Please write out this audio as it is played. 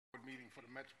for the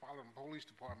Metropolitan Police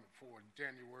Department for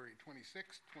January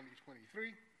 26,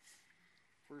 2023.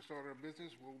 First order of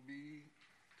business will be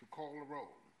to call the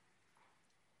roll.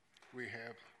 We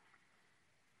have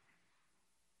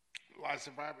Life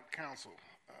Survivor Council,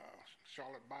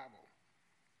 Charlotte Bible,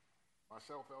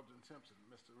 myself, Elgin Simpson,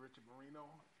 Mr. Richard Marino,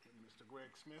 and Mr.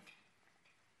 Greg Smith.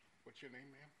 What's your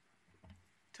name, ma'am?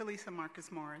 Talisa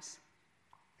Marcus Morris.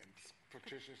 And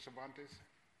Patricia Cervantes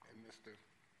and Mr.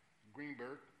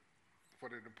 Greenberg for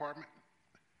the department.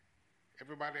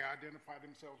 Everybody identify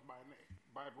themselves by name,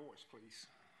 by voice, please.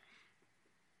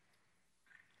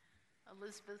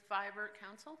 Elizabeth Fiber,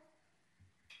 Council.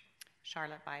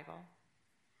 Charlotte Bible.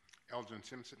 Elgin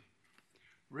Simpson.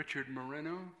 Richard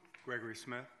Moreno. Gregory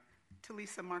Smith.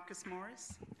 Talisa Marcus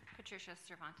Morris. Patricia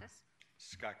Cervantes.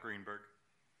 Scott Greenberg.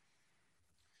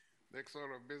 Next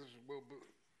order of business will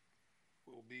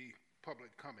be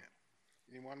public comment.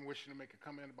 Anyone wishing to make a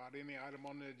comment about any item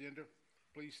on the agenda,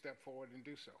 please step forward and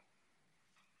do so.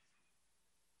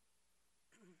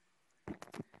 I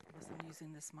guess I'm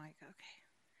using this mic, okay.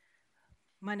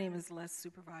 My name is Les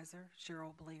Supervisor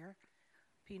Cheryl Blair,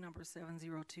 P number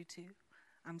 7022.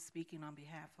 I'm speaking on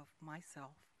behalf of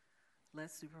myself,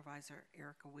 Les Supervisor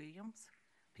Erica Williams,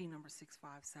 P number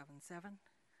 6577,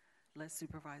 Les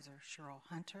Supervisor Cheryl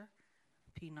Hunter,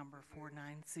 P number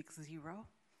 4960. Excuse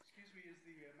me, is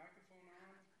the microphone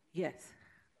on? Yes.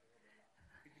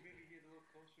 Could you maybe get a little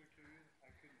closer to you?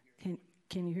 I couldn't hear.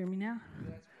 Can you hear me now?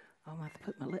 That's I'm going to have to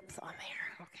put my lips on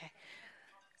there. Okay.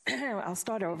 I'll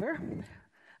start over.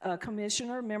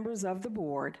 Commissioner, members of the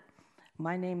board,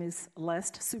 my name is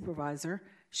Lest Supervisor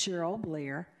Cheryl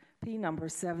Blair, P number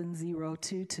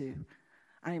 7022.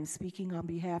 I am speaking on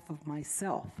behalf of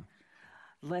myself,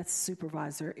 Lest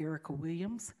Supervisor Erica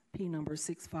Williams, P number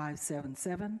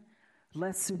 6577,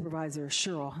 Lest Supervisor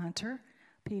Cheryl Hunter,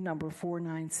 P number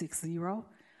 4960,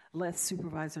 Lest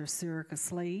Supervisor Serica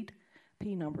Slade,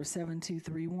 P number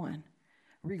 7231,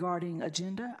 regarding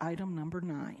agenda item number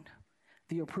 9,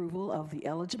 the approval of the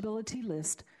eligibility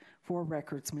list for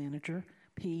records manager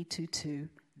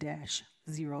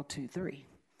P22-023.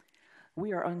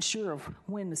 We are unsure of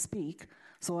when to speak,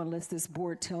 so unless this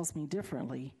board tells me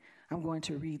differently, I'm going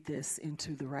to read this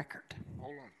into the record.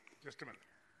 Hold on, just a minute.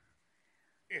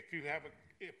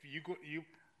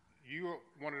 You're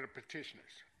one of the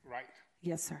petitioners, right?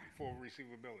 Yes, sir. For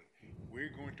receivability. We're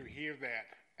going to hear that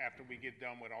after we get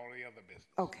done with all the other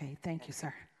business. Okay, thank you,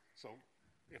 sir. So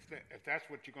if that's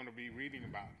what you're going to be reading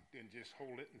about, then just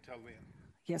hold it until then.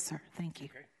 Yes, sir. Thank you.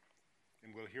 Okay?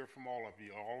 And we'll hear from all of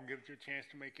you. All get your chance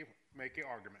to make your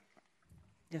argument.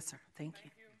 Yes, sir. Thank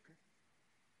you. Okay.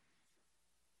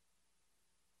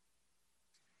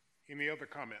 Any other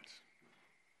comments?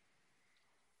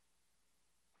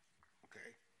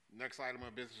 Okay. Next item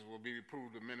of business will be to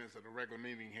approve the minutes of the regular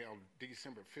meeting held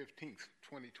December 15th,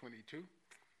 2022.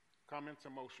 Comments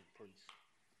or motion, please?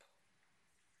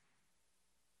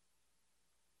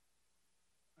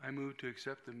 I move to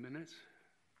accept the minutes.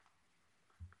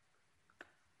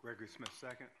 Gregory Smith,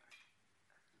 second.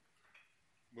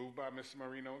 Moved by Mr.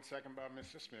 Marino and second by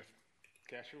Mr. Smith.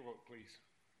 Cast your vote, please.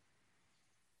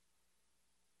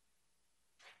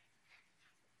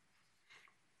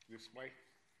 Display.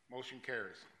 Motion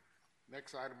carries.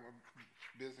 Next item of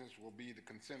business will be the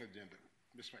consent agenda.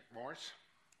 Ms. McMorris?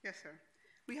 Yes, sir.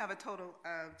 We have a total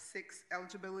of 6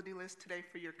 eligibility lists today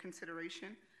for your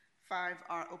consideration. 5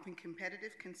 are open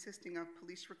competitive, consisting of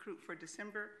police recruit for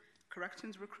December,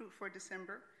 corrections recruit for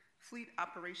December, fleet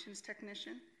operations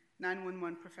technician,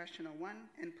 911 professional 1,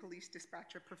 and police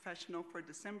dispatcher professional for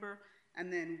December,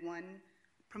 and then 1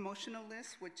 promotional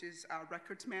list, which is our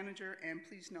records manager, and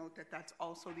please note that that's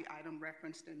also the item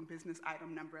referenced in business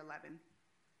item number 11.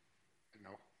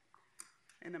 No.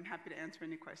 And I'm happy to answer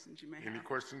any questions you may have. Any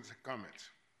questions or comments?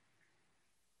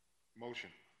 Motion.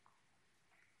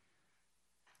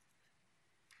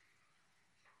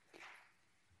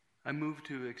 I move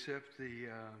to accept the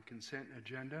consent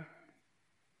agenda.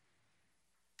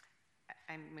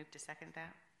 I move to second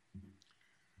that.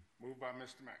 Moved by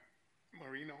Mr.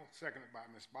 Marino, seconded by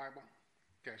Ms. Bible.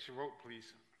 Cast your vote,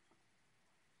 please.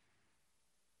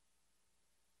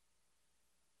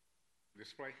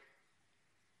 Display.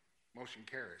 Motion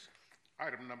carries.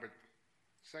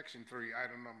 Section 3,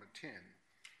 item number 10.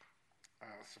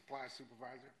 Supply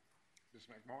supervisor, Ms.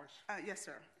 McMorris. Yes,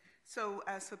 sir. So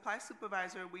as supply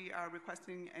supervisor, we are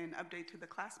requesting an update to the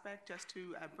class spec just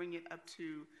to bring it up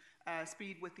to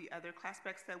speed with the other class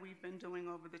specs that we've been doing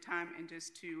over the time, and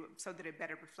just so that it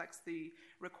better reflects the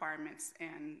requirements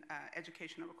and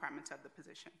educational requirements of the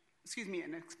position. Excuse me,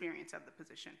 and experience of the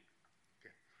position.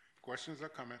 Okay. Questions or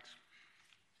comments?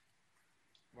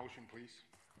 Motion, please.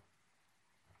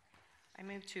 I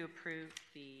move to approve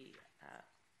the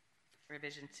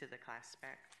revision to the class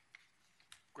spec.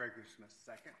 Gregory Smith,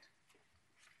 second.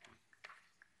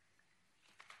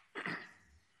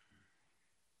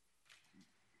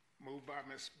 Moved by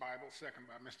Ms. Bible, second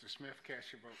by Mr. Smith.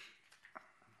 Cast your vote.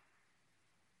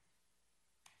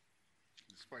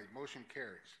 Displayed. Motion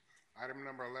carries. Item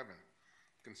number 11,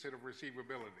 consider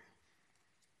receivability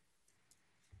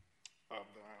of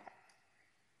the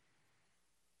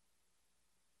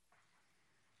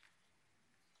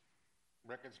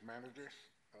records managers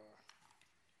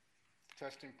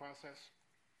testing process.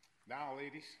 Now,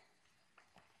 ladies.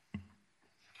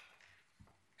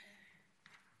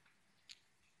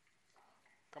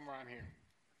 Come around here.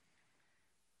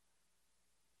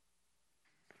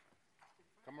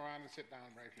 Come around and sit down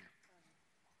right here.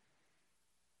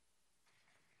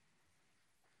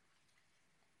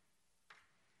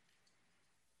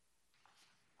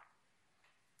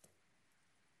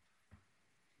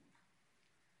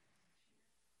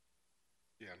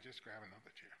 Yeah, just grab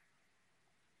another chair.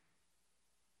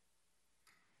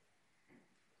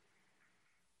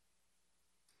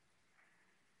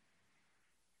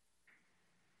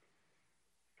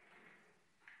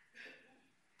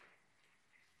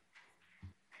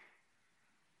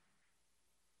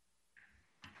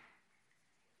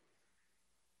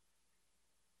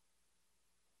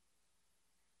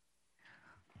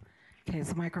 Okay, is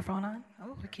the microphone on?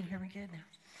 Oh, we can hear me good now.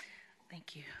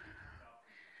 Thank you.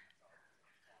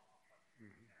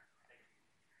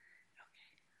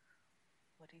 Okay.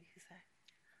 What did he say?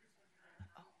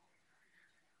 Oh,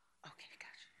 okay,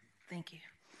 gotcha. Thank you.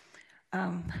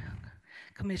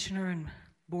 Commissioner and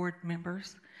board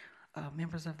members,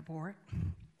 members of the board,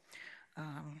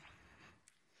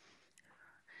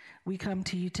 we come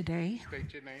to you today.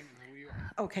 State your name and who you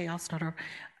are. Okay, I'll start over.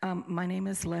 My name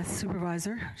is Les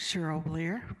Supervisor Cheryl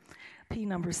Blair, P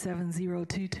number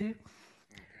 7022. Okay.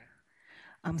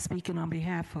 I'm speaking on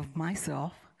behalf of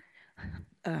myself,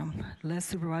 Les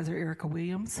Supervisor Erica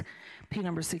Williams, P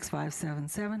number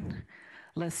 6577,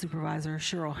 Les Supervisor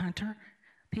Cheryl Hunter,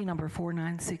 P number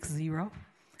 4960,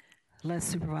 Les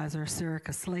Supervisor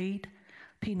Serica Slade,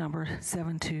 P number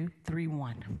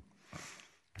 7231.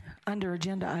 Under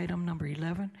agenda item number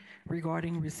 11,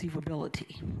 regarding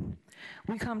receivability.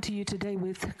 We come to you today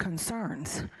with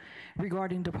concerns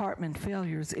regarding department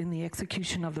failures in the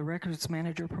execution of the records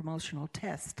manager promotional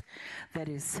test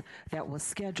that was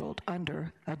scheduled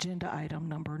under agenda item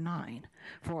number 9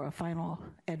 for a final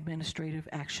administrative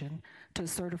action to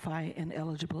certify an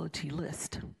eligibility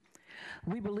list.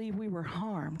 We believe we were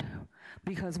harmed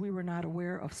because we were not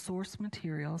aware of source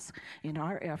materials in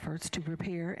our efforts to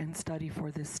prepare and study for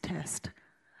this test.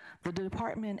 The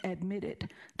department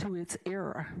admitted to its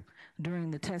error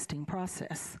during the testing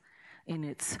process in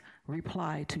its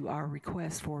reply to our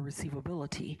request for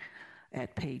receivability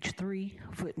at page 3,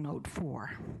 footnote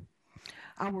 4.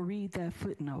 I will read that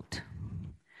footnote.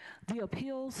 The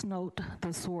appeals note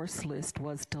the source list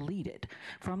was deleted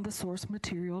from the source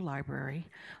material library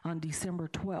on December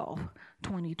 12,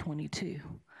 2022,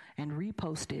 and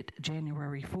reposted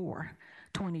January 4,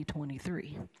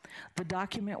 2023. The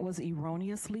document was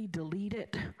erroneously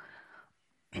deleted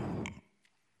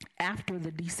after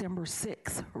the December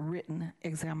 6th written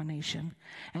examination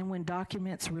and when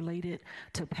documents related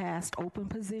to past open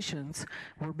positions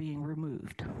were being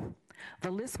removed.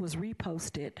 The list was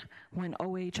reposted when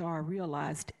OHR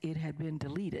realized it had been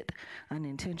deleted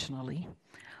unintentionally.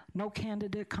 No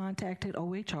candidate contacted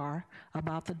OHR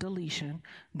about the deletion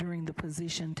during the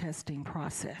position testing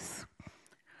process.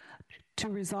 To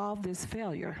resolve this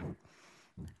failure,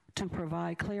 to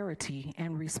provide clarity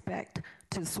and respect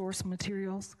to source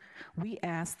materials, we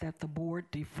ask that the board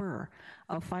defer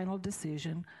a final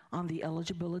decision on the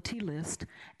eligibility list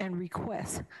and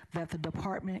request that the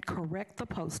department correct the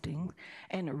posting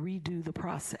and redo the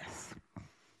process.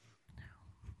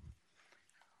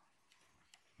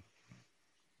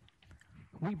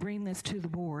 We bring this to the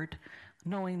board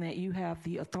knowing that you have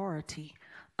the authority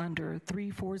under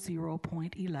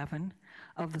 340.11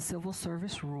 of the Civil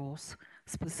Service Rules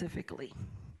specifically.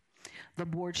 The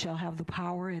board shall have the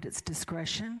power at its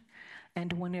discretion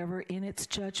and whenever in its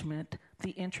judgment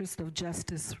the interest of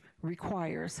justice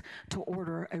requires to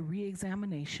order a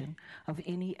re-examination of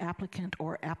any applicant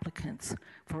or applicants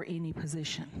for any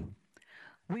position.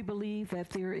 We believe that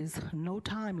there is no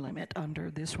time limit under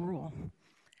this rule.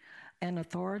 An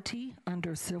authority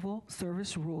under Civil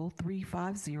Service Rule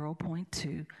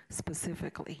 350.2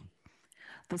 specifically.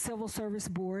 The Civil Service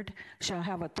Board shall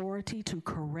have authority to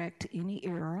correct any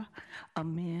error,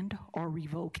 amend or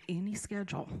revoke any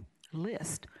schedule,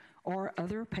 list, or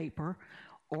other paper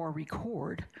or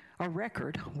record a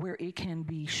record where it can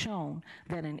be shown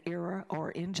that an error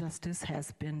or injustice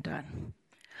has been done.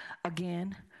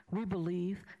 Again, we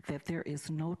believe that there is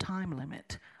no time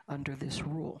limit under this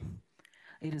rule.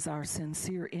 It is our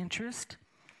sincere interest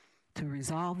to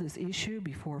resolve this issue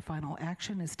before final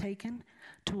action is taken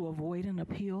to avoid an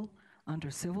appeal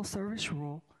under Civil Service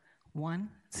Rule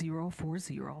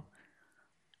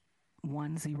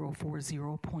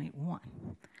 1040.1.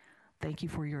 Thank you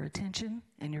for your attention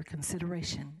and your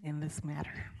consideration in this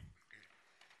matter.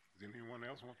 Does anyone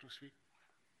else want to speak?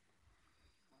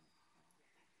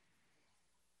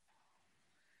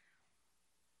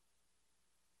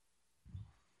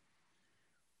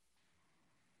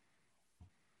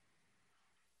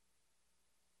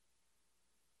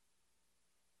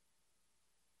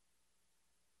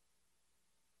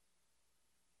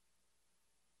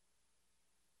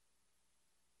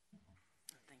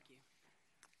 Thank you.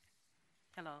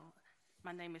 Hello,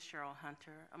 my name is Cheryl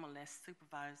Hunter. I'm a LEST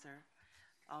supervisor.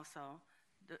 Also,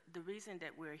 the reason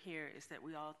that we're here is that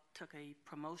we all took a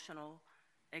promotional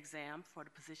exam for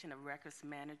the position of records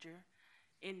manager.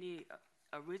 In the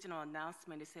original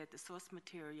announcement, it said the source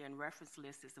material and reference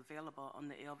list is available on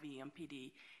the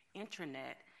LVMPD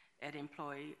intranet at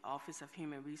Employee Office of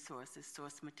Human Resources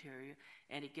source material,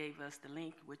 and it gave us the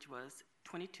link, which was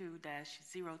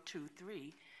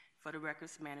 22-023 for the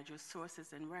records manager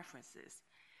sources and references.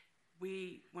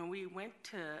 When we went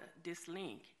to this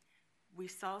link, we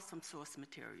saw some source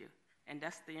material, and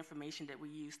that's the information that we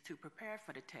used to prepare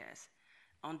for the test.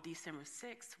 On December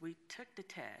 6th, we took the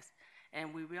test,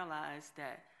 and we realized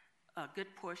that a good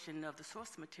portion of the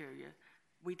source material,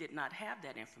 we did not have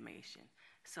that information.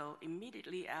 So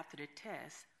immediately after the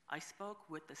test, I spoke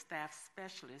with the staff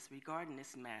specialist regarding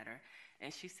this matter,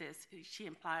 and she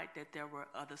implied that there were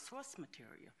other source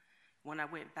material. When I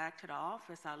went back to the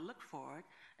office, I looked for it,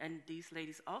 and these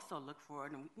ladies also looked for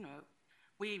it, and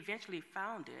we eventually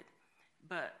found it.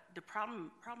 But the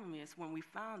problem is when we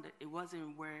found it, it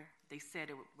wasn't where they said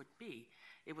it would be.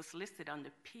 It was listed under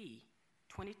P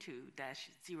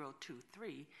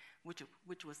 22-023,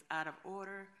 which was out of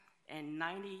order, and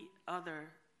 90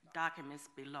 other documents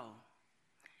below.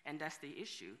 And that's the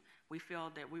issue. We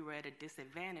feel that we were at a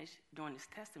disadvantage during this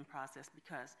testing process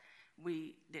because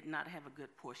we did not have a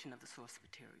good portion of the source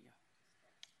material.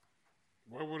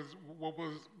 Where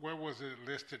was it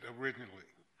listed originally?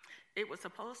 It was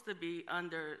supposed to be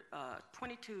under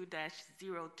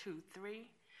 22-023,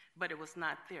 but it was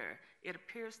not there. It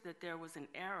appears that there was an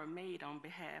error made on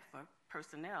behalf of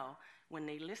personnel when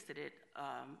they listed it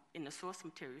in the source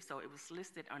material, so it was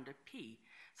listed under P.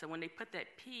 So when they put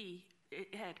that P,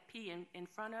 it had P in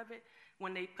front of it.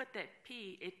 When they put that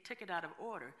P, it took it out of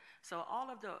order. So all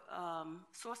of the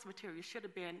source material should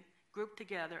have been grouped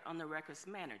together on the records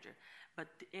manager. But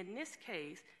in this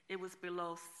case, it was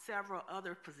below several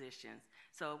other positions.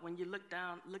 So when you look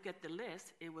at the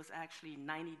list, it was actually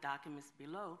 90 documents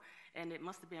below, and it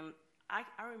must have been, I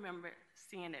remember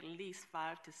seeing at least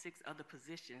 5 to 6 other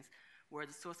positions where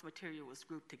the source material was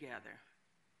grouped together.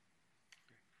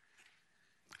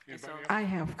 Anybody else? I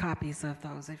have copies of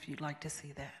those if you'd like to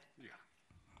see that. Yeah.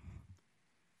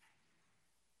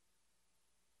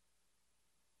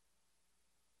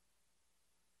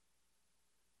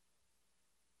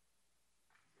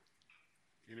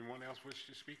 Anyone else wish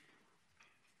to speak?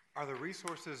 Are the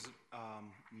resources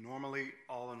normally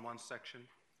all in one section?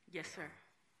 Yes, sir.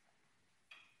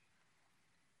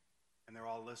 And they're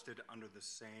all listed under the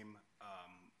same,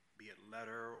 be it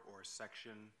letter or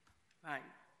section? Right.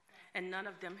 And none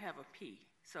of them have a P.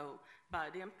 So by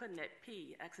them putting that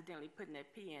P, accidentally putting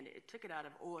that P in, it took it out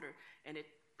of order and it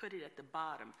put it at the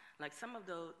bottom. Like some of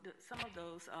those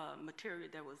material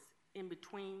that was in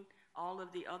between all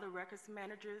of the other records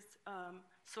managers'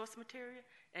 source material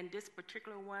and this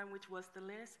particular one, which was the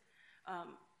list,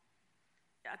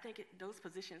 I think those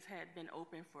positions had been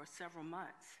open for several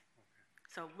months.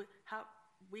 Okay. So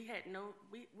we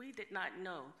did not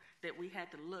know that we had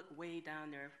to look way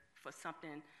down there for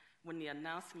something when the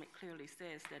announcement clearly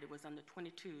says that it was under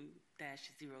 22-023,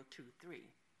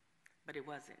 but it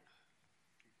wasn't.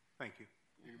 Thank you.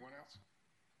 Anyone else?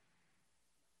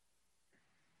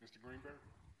 Mr. Greenberg?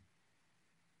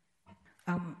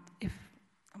 I'm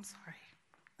sorry.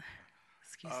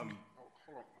 Excuse me. Oh,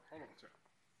 hold on, sir.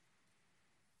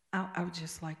 I would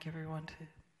just like everyone to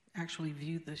actually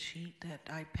view the sheet that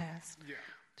I passed. Yeah.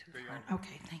 To the front.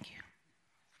 Okay, thank you.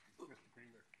 Mr.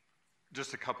 Greenberg.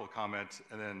 Just a couple of comments,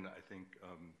 and then I think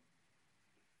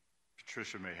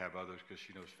Patricia may have others because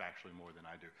she knows factually more than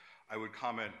I do. I would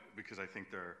comment because I think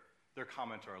their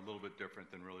comments are a little bit different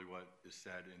than really what is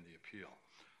said in the appeal.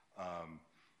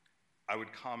 I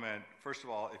would comment, first of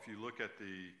all, if you look at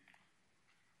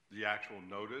the actual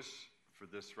notice for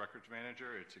this records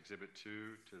manager, it's Exhibit 2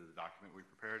 to the document we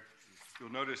prepared,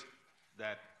 you'll notice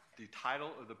that the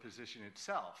title of the position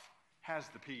itself has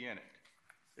the P in it.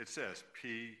 It says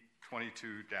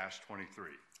P22-23,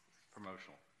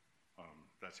 promotional.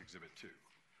 That's Exhibit 2.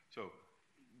 So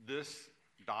this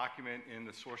document in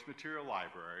the source material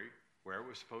library, where it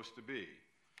was supposed to be,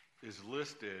 is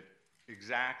listed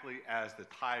exactly as the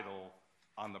title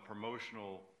on the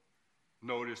promotional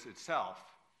notice itself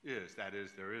is. That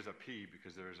is, there is a P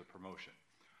because there is a promotion.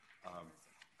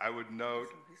 I would note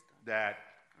that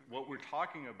what we're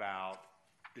talking about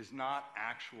is not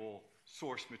actual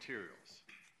source materials.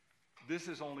 This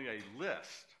is only a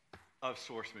list of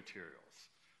source materials.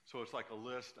 So it's like a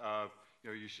list of,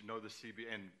 you should know the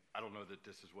CBA, and I don't know that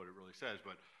this is what it really says,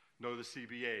 but know the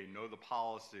CBA, know the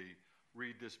policy,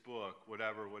 read this book,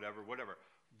 whatever.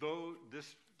 Though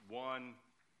this one,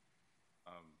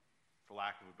 for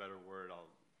lack of a better word,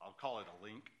 I'll call it a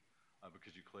link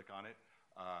because you click on it.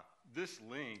 This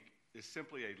link is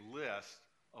simply a list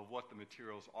of what the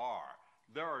materials are.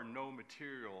 There are no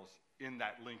materials in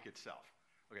that link itself.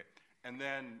 Okay, and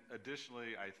then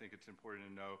additionally, I think it's important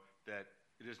to know that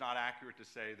it is not accurate to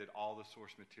say that all the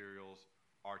source materials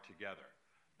are together.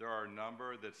 There are a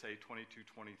number that say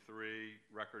 2223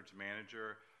 records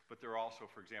manager, but there are also,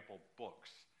 for example,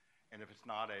 books. And if it's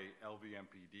not a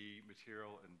LVMPD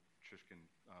material, and Trish can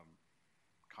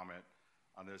comment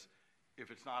on this, if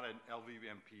it's not an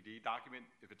LVMPD document,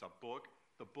 if it's a book,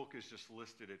 the book is just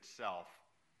listed itself,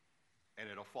 and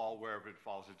it'll fall wherever it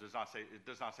falls. It does not say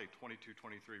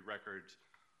 2223 records,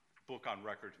 book on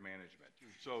records management.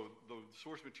 So the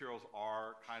source materials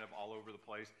are kind of all over the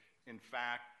place. In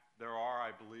fact, there are,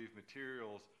 I believe,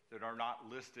 materials that are not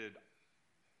listed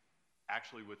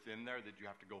actually within there that you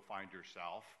have to go find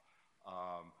yourself.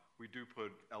 We do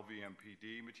put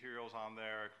LVMPD materials on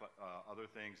there, other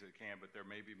things that can, but there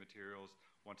may be materials,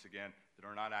 once again, that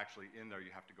are not actually in there.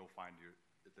 You have to go find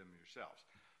them yourselves.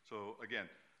 So again,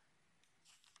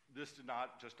 this did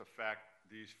not just affect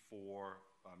these 4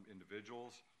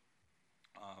 individuals.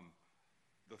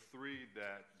 The 3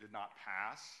 that did not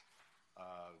pass,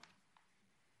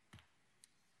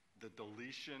 the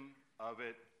deletion of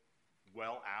it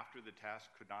well after the test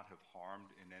could not have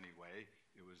harmed in any way.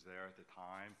 It was there at the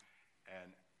time,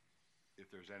 and if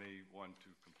there's anyone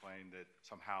to complain that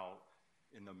somehow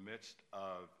in the midst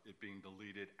of it being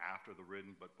deleted after the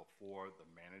written but before the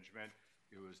management,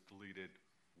 it was deleted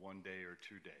 1 day or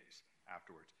 2 days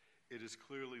afterwards. It is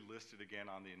clearly listed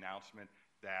again on the announcement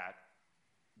that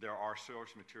there are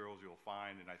source materials you'll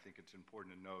find, and I think it's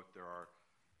important to note there are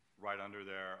right under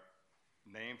there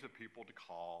names of people to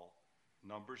call,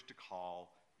 numbers to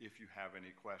call if you have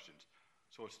any questions.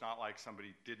 So it's not like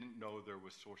somebody didn't know there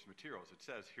was source materials. It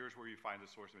says, here's where you find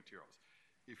the source materials.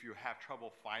 If you have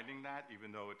trouble finding that,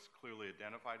 even though it's clearly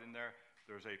identified in there,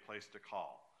 there's a place to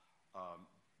call.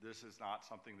 This is not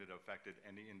something that affected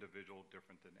any individual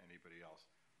different than anybody else.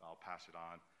 I'll pass it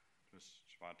on to Ms.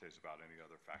 Cervantes about any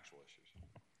other factual issues.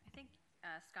 I think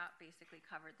Scott basically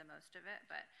covered the most of it,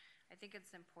 but I think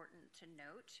it's important to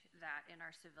note that in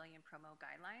our civilian promo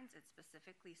guidelines, it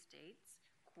specifically states,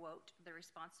 quote, the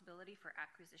responsibility for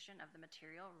acquisition of the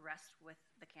material rests with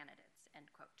the candidates,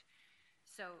 end quote.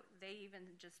 So they even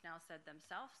just now said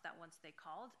themselves that once they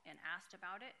called and asked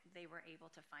about it, they were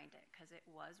able to find it because it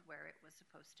was where it was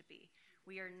supposed to be.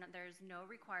 There's no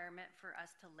requirement for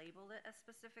us to label it a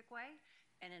specific way,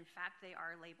 and in fact, they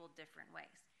are labeled different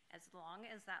ways. As long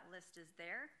as that list is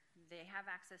there, they have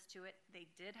access to it. They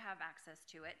did have access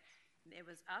to it. It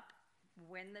was up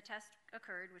when the test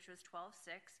occurred, which was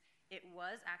 12/6. It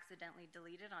was accidentally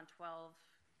deleted on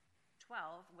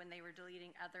 12/12 when they were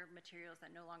deleting other materials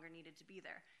that no longer needed to be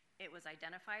there. It was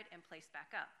identified and placed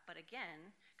back up. But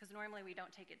again, because normally we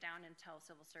don't take it down until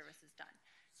civil service is done.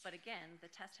 But again, the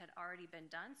test had already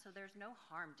been done, so there's no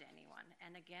harm to anyone.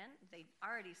 And again, they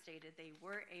already stated they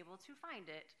were able to find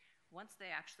it once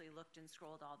they actually looked and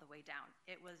scrolled all the way down.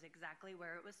 It was exactly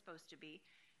where it was supposed to be.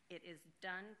 It is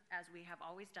done as we have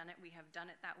always done it. We have done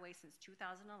it that way since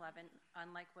 2011,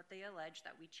 unlike what they allege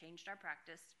that we changed our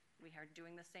practice. We are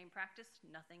doing the same practice.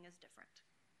 Nothing is different.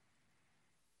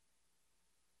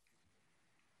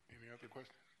 Any other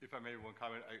questions? If I made one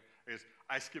comment,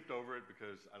 I skipped over it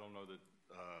because I don't know that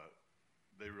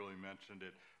they really mentioned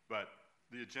it, but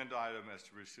the agenda item as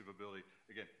to receivability,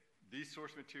 again, these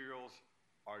source materials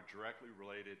are directly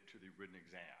related to the written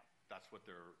exam. That's what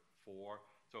they're for.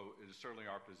 So it is certainly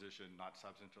our position, not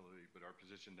substantively, but our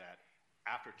position that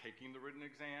after taking the written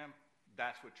exam,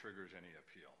 that's what triggers any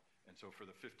appeal. And so for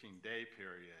the 15-day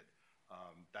period,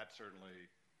 that's certainly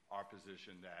our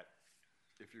position that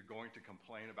if you're going to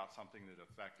complain about something that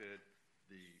affected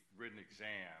the written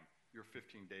exam, your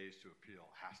 15 days to appeal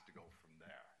has to go from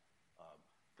there.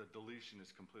 The deletion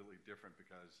is completely different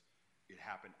because it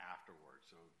happened afterwards.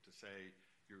 So to say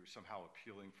you're somehow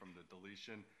appealing from the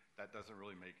deletion, that doesn't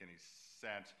really make any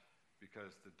sense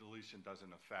because the deletion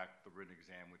doesn't affect the written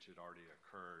exam, which had already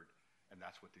occurred, and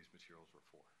that's what these materials were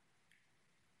for.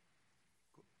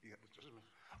 Yeah.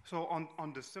 So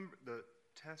on December, the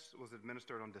test was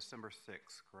administered on December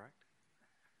 6th, correct?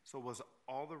 So was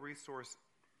all the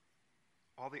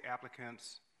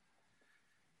applicants,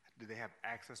 did they have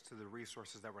access to the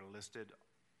resources that were listed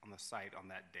on the site on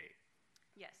that date?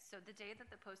 Yes, so the day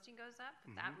that the posting goes up,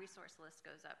 that resource list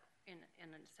goes up in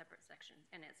a separate section.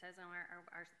 And it says on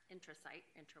our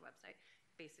intra-website,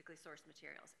 basically source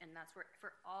materials. And that's where,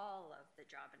 for all of the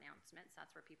job announcements,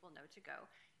 that's where people know to go.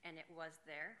 And it was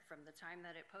there from the time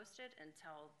that it posted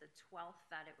until the 12th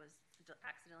that it was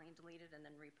accidentally deleted and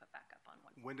then re-put back up on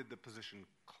one. When did the position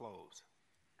close?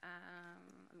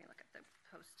 Let me look at the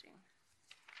posting.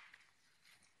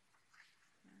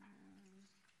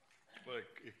 But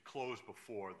it closed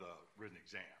before the written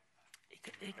exam.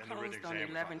 It And the written closed on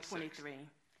exam was on the 11/23.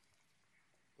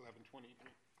 11/23.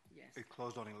 Yes. It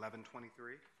closed on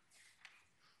 11/23?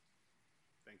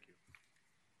 Thank you.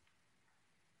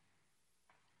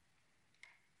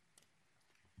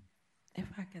 If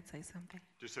I could say something.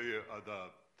 Just so you,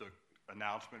 the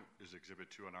announcement is Exhibit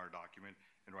 2 on our document,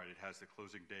 and right, it has the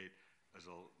closing date as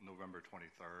November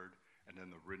 23rd, and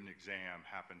then the written exam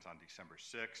happens on December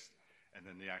 6th, and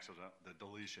then the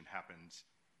deletion happens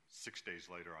 6 days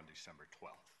later on December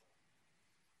 12th.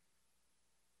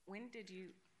 When did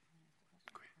you?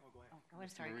 Oh, go ahead. Oh, I'm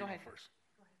sorry. Go Marino ahead. first.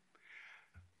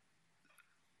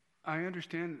 I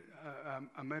understand,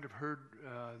 I might have heard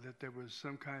that there was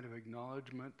some kind of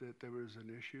acknowledgement that there was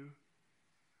an issue.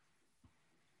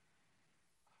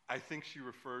 I think she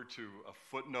referred to a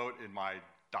footnote in my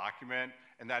document,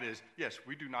 and that is, yes,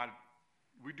 we do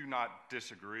not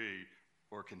disagree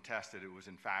or contest that it was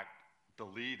in fact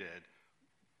deleted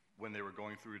when they were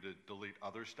going through to delete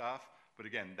other stuff. But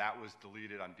again, that was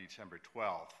deleted on December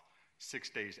 12th, 6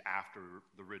 days after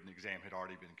the written exam had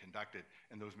already been conducted,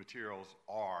 and those materials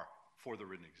are for the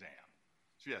written exam.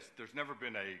 So yes, there's never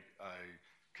been a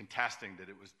contesting that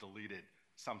it was deleted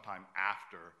sometime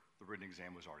after the written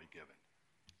exam was already given.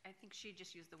 I think she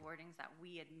just used the wordings that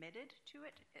we admitted to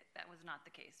it. That was not the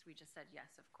case. We just said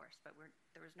yes, of course, but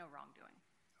there was no wrongdoing.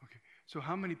 Okay, so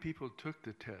how many people took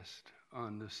the test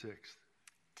on the 6th?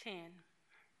 10,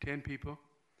 10 people?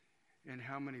 And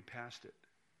how many passed it?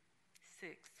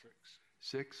 6.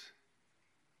 6?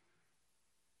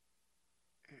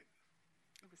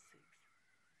 It was 6.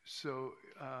 So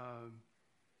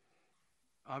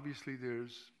obviously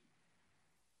there's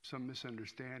some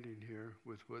misunderstanding here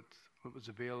with what was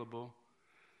available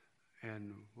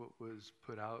and what was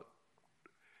put out.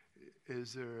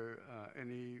 Is there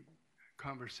any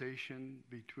conversation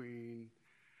between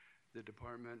the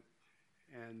department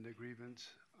and the grievance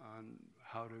on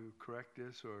how to correct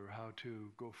this or how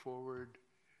to go forward?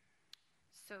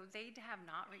 So they have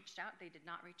not reached out. They did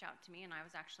not reach out to me, and I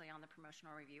was actually on the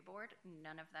promotional review board.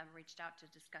 None of them reached out to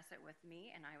discuss it with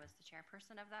me, and I was the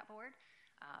chairperson of that board.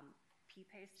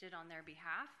 PPACE did on their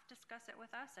behalf discuss it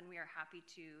with us, and we are happy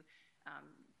to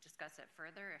discuss it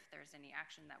further if there's any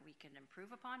action that we can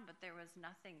improve upon, but there was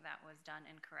nothing that was done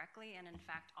incorrectly, and in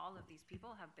fact, all of these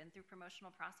people have been through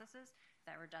promotional processes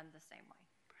that were done the same way.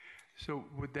 So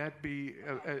would that be,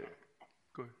 go ahead.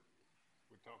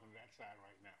 We're talking that side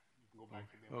right now. You can go back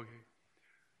to them. Okay.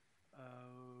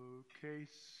 Okay,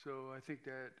 so I think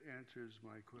that answers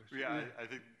my question. Yeah, I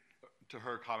think to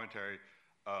her commentary,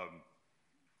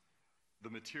 the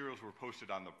materials were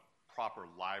posted on the proper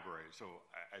library. So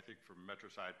I think from Metro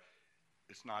side,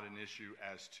 it's not an issue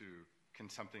as to can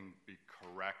something be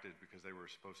corrected because they were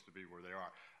supposed to be where they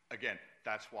are. Again,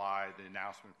 that's why the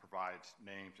announcement provides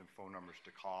names and phone numbers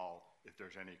to call if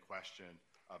there's any question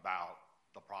about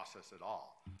the process at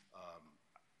all.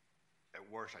 At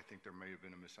worst, I think there may have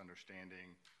been a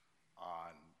misunderstanding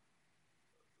on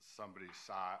somebody's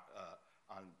side,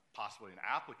 on possibly an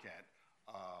applicant.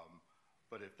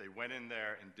 But if they went in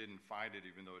there and didn't find it,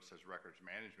 even though it says records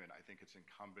management, I think it's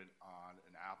incumbent on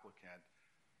an applicant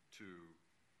to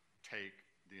take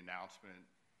the announcement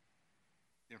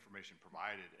information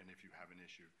provided, and if you have an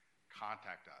issue,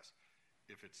 contact us.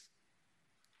 If it's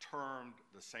termed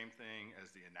the same thing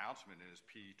as the announcement is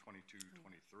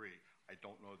P2223, I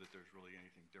don't know that there's really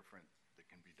anything different that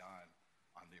can be done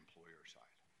on the employer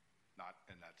side.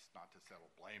 And that's not to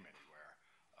settle blame anywhere.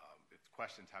 If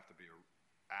questions have to be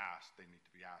asked, they need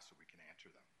to be asked so we can answer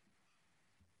them.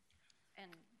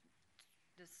 and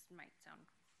this might sound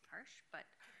harsh, but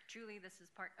truly this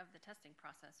is part of the testing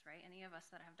process, right? Any of us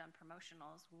that have done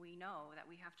promotionals, we know that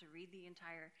we have to read the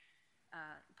entire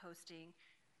posting,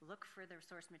 look for the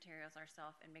source materials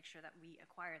ourselves, and make sure that we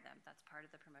acquire them. That's part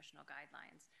of the promotional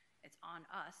guidelines. It's on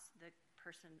us, the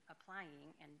person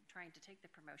applying and trying to take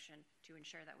the promotion, to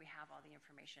ensure that we have all the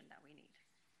information that we need.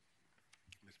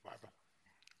 Ms. Barber?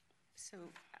 So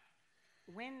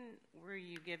when were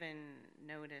you given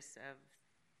notice of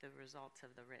the results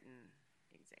of the written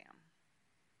exam?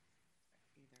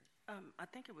 I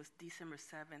think it was December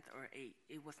 7th or 8th.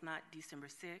 It was not December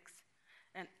 6th.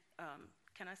 And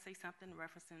can I say something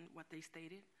referencing what they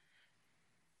stated?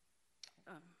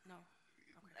 No.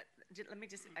 Okay. Let me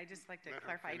just, I just like to Let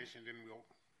her clarify. finish and then we'll,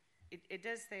 It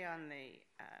does say on the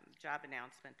job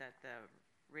announcement that the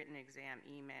written exam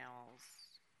emails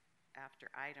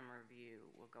after item review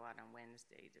will go out on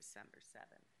Wednesday, December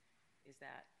 7th. Is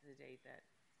that the date that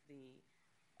the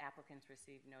applicants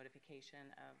receive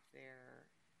notification of their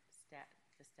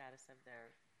the status of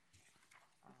their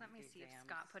Let me see if exams?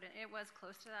 Scott put it. It was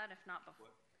close to that, if not before.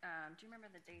 Do you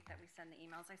remember the date that we send the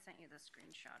emails? I sent you the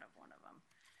screenshot of one of them.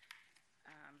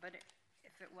 But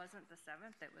if it wasn't the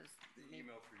 7th, it was The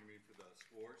email for you mean for the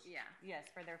scores? yeah. Yes,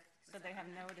 for their, so they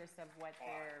have notice of what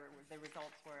the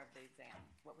results were of the exam.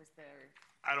 What was their,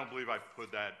 I don't believe I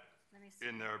put that Let me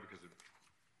see. in there because it,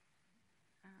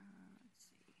 Let's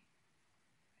see.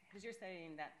 because you're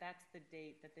saying that that's the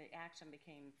date that the action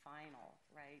became final,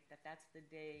 right? That's the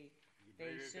day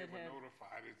they should were have.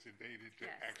 notified, it's the day that the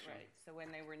Yes, action. Right, so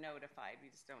when they were notified, we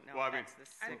just don't know Well, if I mean, that's the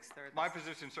 6th or the. my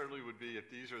position certainly would be if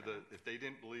these are if they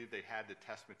didn't believe they had the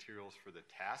test materials for the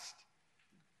test,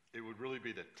 it would really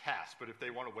be the test. But if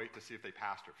they want to wait to see if they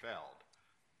passed or failed,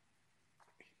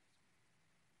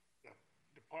 The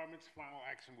department's final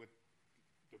action with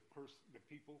the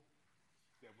people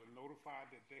that were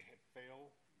notified that they had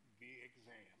failed the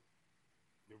exam,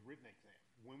 the written exam.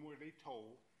 When were they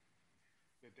told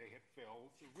that they had failed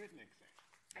the written exam?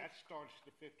 That starts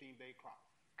the 15-day clock.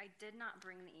 I did not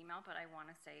bring the email, but I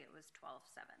want to say it was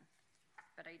 12/7.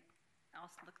 But I'll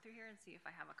look through here and see if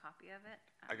I have a copy of it.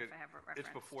 If I have it referenced.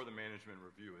 it's before the management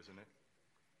review, isn't it?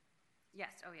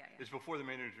 Yes. Oh yeah. It's before the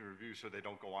management review, so they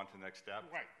don't go on to the next step.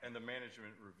 Right. And the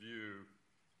management review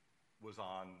was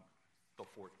on the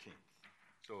 14th.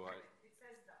 So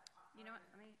You know what?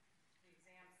 Let me.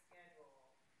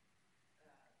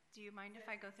 Do you mind if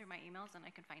I go through my emails and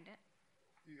I can find it?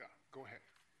 Yeah, go ahead.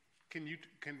 Can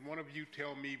one of you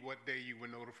tell me what day you were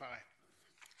notified?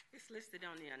 It's listed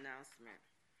on the announcement.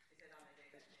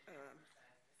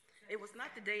 It was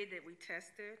not the day that we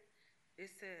tested. It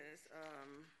says,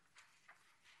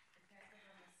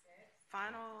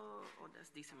 final,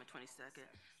 that's December 22nd.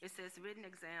 It says written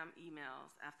exam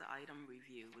emails after item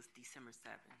review was December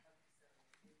 7th.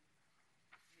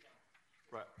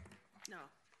 right. No,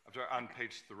 I'm sorry, on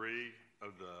page 3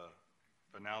 of the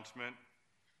announcement,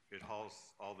 it has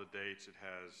all the dates. It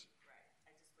has, Right,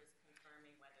 I just was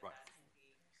confirming whether Right. that's the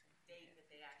date that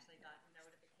they actually got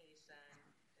notification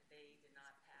that they did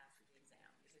not pass the exam.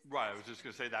 Because right, I was just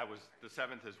going to say that was, the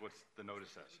 7th is what the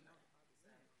notice says.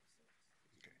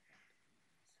 Okay.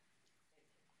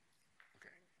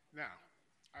 Okay. Now,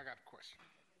 I got a question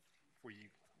for you.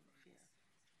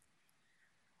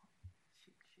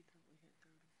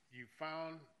 You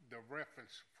found the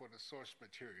reference for the source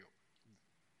material.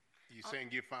 You're saying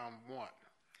you found one.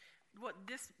 what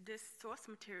this source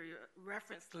material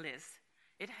reference list,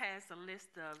 it has a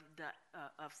list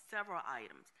of several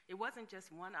items. It wasn't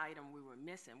just one item we were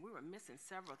missing. We were missing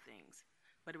several things,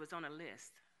 but it was on a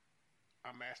list.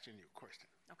 I'm asking you a question.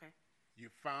 Okay. You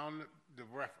found the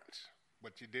reference,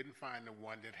 but you didn't find the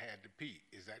one that had the P.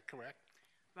 Is that correct?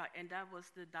 Right, and that was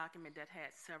the document that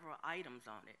had several items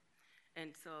on it.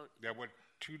 And so, There were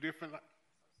two different.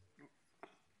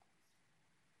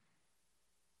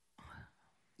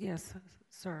 Yes,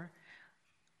 sir.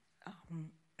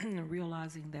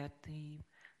 Realizing that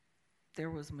there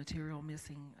was material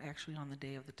missing actually on the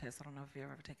day of the test. I don't know if you've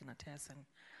ever taken a test and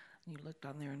you looked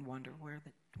on there and wondered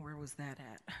where was that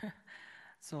at.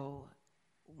 So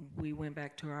we went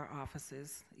back to our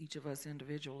offices, each of us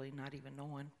individually, not even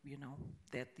knowing,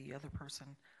 that the other person,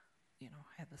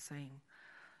 had the same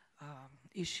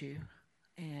issue,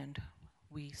 and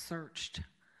we searched.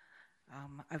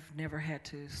 I've never had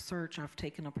to search. I've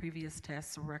taken a previous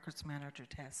test, a records manager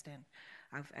test, and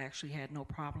I've actually had no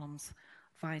problems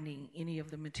finding any of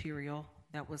the material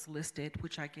that was listed,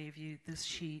 which I gave you this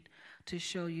sheet to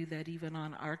show you that even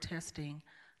on our testing,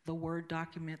 the Word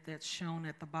document that's shown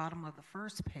at the bottom of the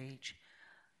first page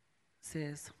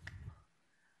says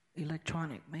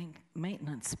electronic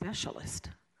maintenance specialist.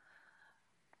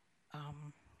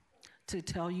 to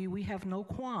tell you we have no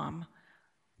qualm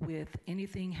with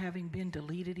anything having been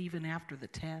deleted even after the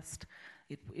test.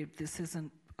 This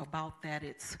isn't about that.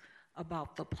 It's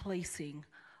about the placing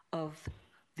of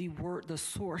the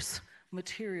source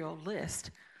material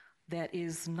list that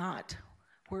is not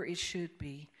where it should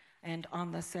be. And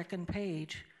on the second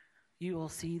page, you will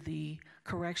see the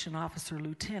correction officer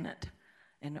lieutenant.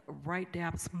 And right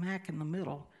dab smack in the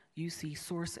middle, you see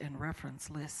source and reference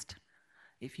list.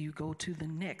 If you go to the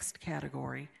next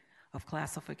category of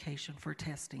classification for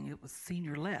testing, it was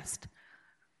senior list,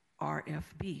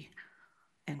 RFB.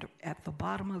 And at the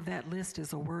bottom of that list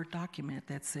is a Word document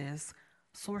that says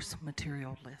source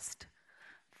material list.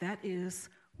 That is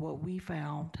what we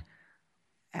found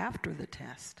after the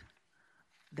test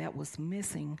that was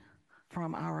missing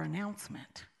from our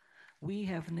announcement.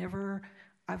 I've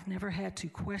never had to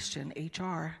question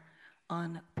HR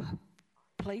on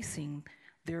placing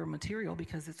their material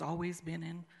because it's always been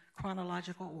in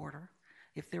chronological order.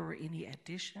 If there were any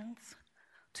additions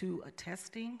to a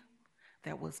testing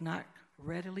that was not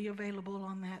readily available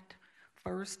on that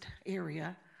first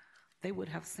area, they would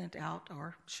have sent out,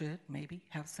 or should maybe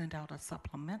have sent out, a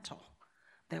supplemental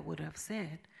that would have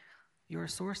said your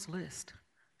source list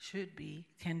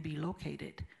can be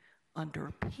located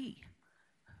under P,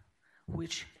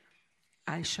 which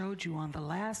I showed you on the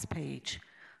last page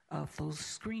of those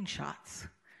screenshots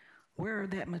where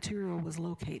that material was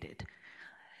located.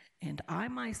 And I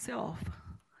myself,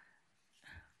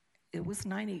 it was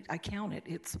 90, I counted,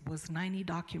 it was 90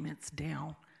 documents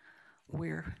down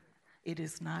where it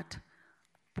is not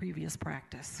previous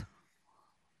practice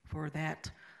for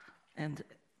that. And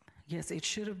yes, it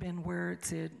should have been where it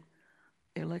said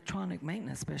electronic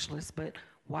maintenance specialist, but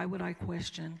why would I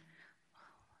question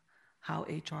how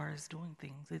HR is doing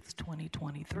things? It's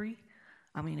 2023.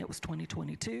 I mean, it was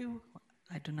 2022.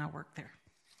 I do not work there.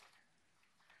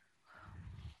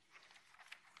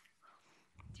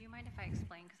 Do you mind if I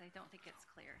explain, because I don't think it's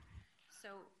clear?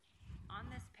 So on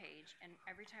this page, and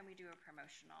every time we do a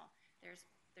promotional, there's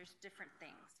different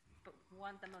things. But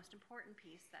the most important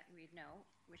piece that we know,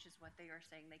 which is what they are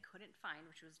saying they couldn't find,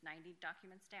 which was 90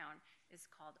 documents down, is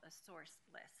called a source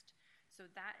list. So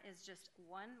that is just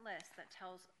one list that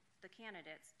tells the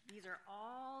candidates, these are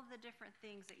all the different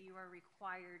things that you are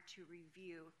required to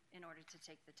review in order to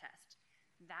take the test.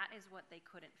 That is what they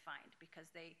couldn't find because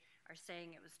they are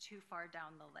saying it was too far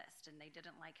down the list and they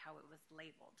didn't like how it was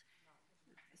labeled.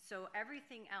 So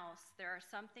everything else, there are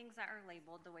some things that are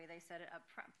labeled the way they said it up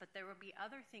front, but there will be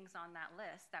other things on that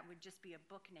list that would just be a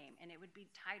book name, and it would be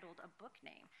titled a book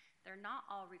name. They're not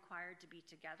all required to be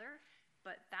together,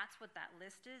 but that's what that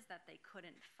list is that they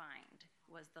couldn't find,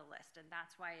 was the list. And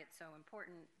that's why it's so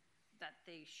important that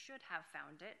they should have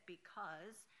found it,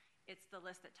 because it's the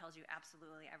list that tells you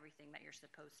absolutely everything that you're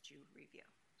supposed to review.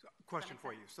 So, question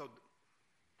for you. So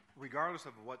regardless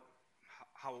of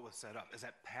how it was set up, is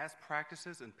that past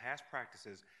practices? In past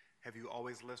practices, have you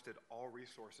always listed all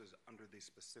resources under the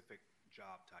specific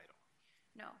job title?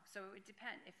 No, so it would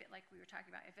depend. If it, like we were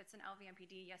talking about, if it's an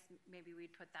LVMPD, yes, maybe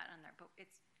we'd put that on there. But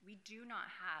we do not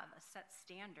have a set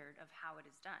standard of how it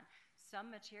is done. Some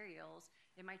materials,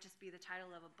 it might just be the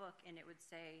title of a book, and it would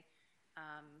say,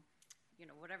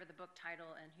 whatever the book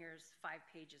title, and here's 5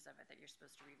 pages of it that you're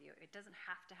supposed to review. It doesn't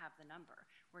have to have the number.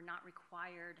 We're not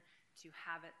required to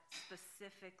have it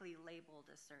specifically labeled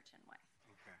a certain way.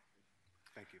 Okay,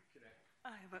 thank you.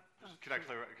 Could I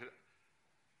clarify?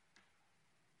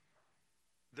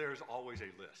 There's always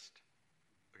a list.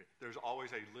 Okay. There's always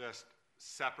a list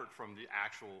separate from the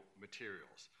actual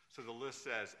materials. So the list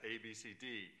says A, B, C,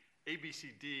 D. A, B,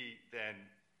 C, D, then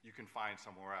you can find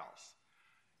somewhere else.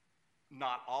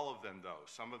 Not all of them, though.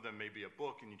 Some of them may be a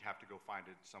book, and you'd have to go find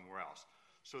it somewhere else.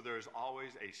 So there's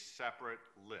always a separate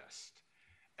list.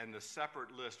 And the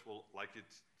separate list will, like it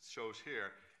shows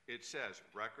here, it says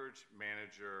records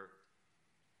manager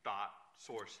dot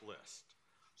source list.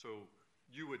 So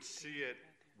you would see it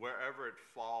wherever it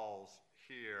falls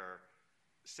here,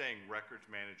 saying records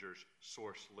manager's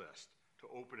source list, to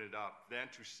open it up, then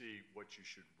to see what you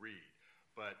should read.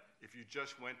 But if you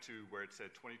just went to where it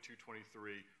said 2223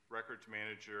 records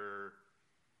manager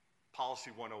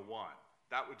policy 101,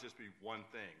 that would just be one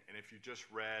thing. And if you just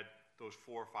read those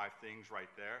 4 or 5 things right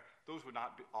there, those would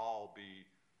not all be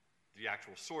the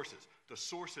actual sources. The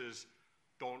sources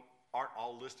aren't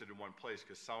all listed in one place,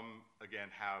 because some, again,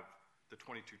 have the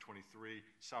 2223,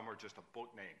 some are just a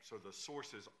book name. So the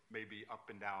sources may be up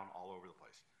and down all over the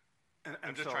place. And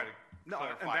I'm just so, trying to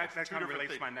clarify. And that kind of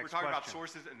relates to my next question. We're talking about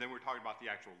sources, and then we're talking about the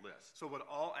actual list. So would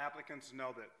all applicants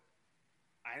know that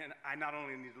I not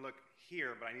only need to look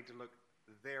here, but I need to look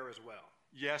there as well?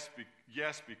 Yes,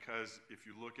 because if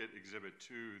you look at Exhibit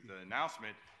 2, the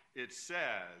announcement, it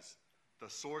says the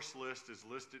source list is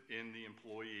listed in the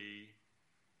employee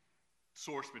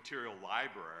source material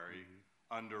library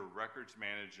under Records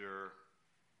Manager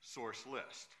source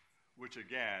list, which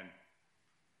again,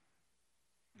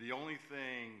 the only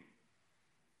thing,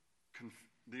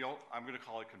 I'm going to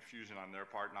call it confusion on their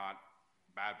part, not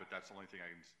bad, but that's the only thing I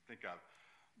can think of.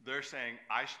 They're saying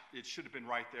it should have been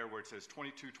right there where it says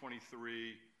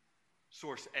 2223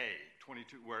 source A,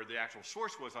 22, where the actual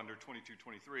source was under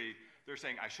 2223. They're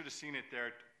saying I should have seen it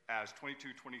there as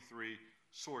 2223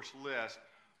 source list,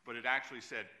 but it actually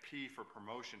said P for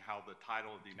promotion, how the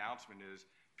title of the announcement is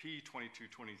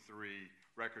P2223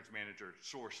 Records Manager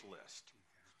source list.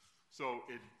 So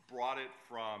it brought it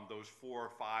from those 4 or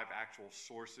 5 actual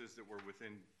sources that were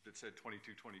within, that said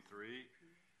 2223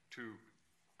 to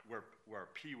where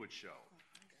P would show.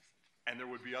 And there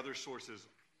would be other sources,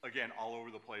 again, all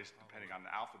over the place depending on the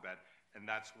alphabet. And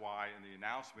that's why in the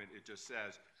announcement it just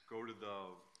says, go to the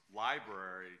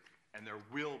library and there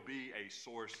will be a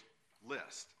source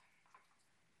list.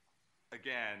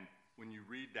 Again, when you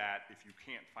read that, if you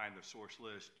can't find the source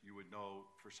list, you would know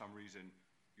for some reason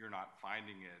you're not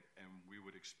finding it, and we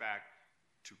would expect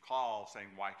to call saying,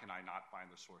 why can I not find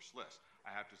the source list?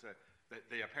 I have to say that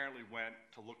they apparently went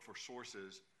to look for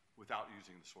sources without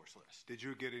using the source list. Did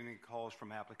you get any calls from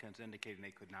applicants indicating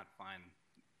they could not find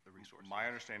the resource? My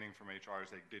understanding from HR is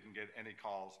they didn't get any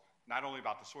calls, not only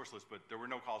about the source list, but there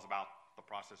were no calls about the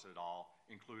process at all,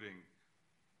 including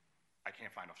I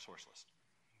can't find a source list.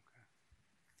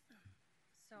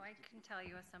 So I can tell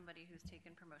you as somebody who's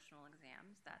taken promotional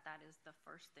exams that that is the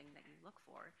first thing that you look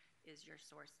for is your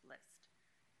source list.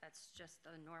 That's just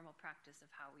a normal practice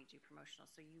of how we do promotional.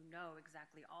 So you know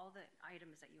exactly all the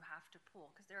items that you have to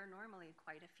pull, because there are normally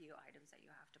quite a few items that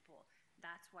you have to pull.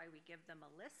 That's why we give them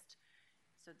a list,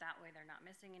 so that way they're not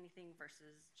missing anything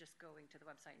versus just going to the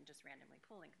website and just randomly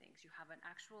pulling things. You have an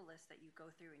actual list that you go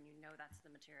through and you know that's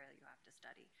the material you have to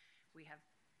study. We have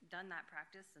done that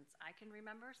practice since I can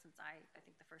remember, since I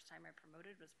think the first time I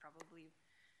promoted was probably,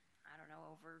 I don't know,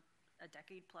 over a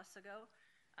decade plus ago.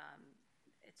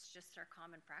 It's just our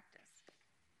common practice.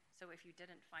 So if you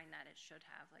didn't find that, it should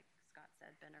have, like Scott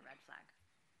said, been a red flag.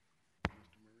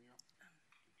 Mr. Murillo?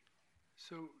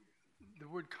 So the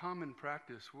word common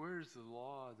practice, where is the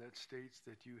law that states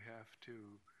that you have to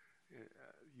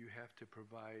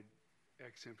provide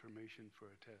X information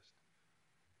for a test?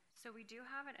 So we do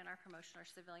have it in our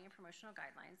civilian promotional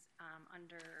guidelines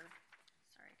under,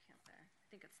 sorry, I can't say, I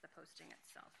think it's the posting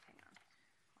itself. Hang on,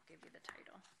 I'll give you the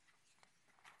title.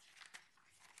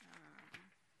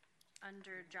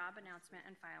 Under job announcement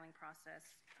and filing process,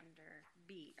 under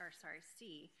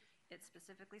C, it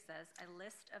specifically says a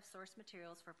list of source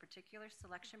materials for particular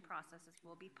selection processes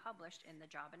will be published in the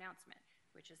job announcement,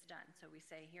 which is done. So we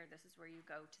say here, this is where you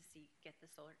go to get the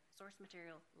source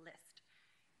material list.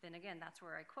 Then again, that's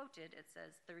where I quoted, it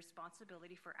says, the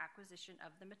responsibility for acquisition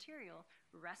of the material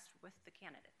rests with the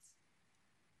candidates.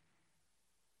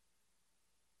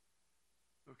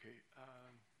 Okay.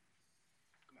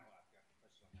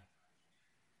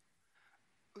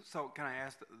 So can I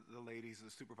ask the ladies, the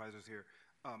supervisors here,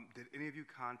 did any of you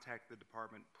contact the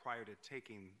department prior to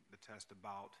taking the test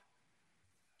about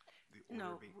the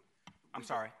order being? I'm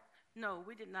sorry? No,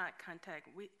 we did not contact.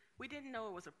 We didn't know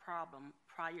it was a problem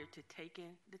prior to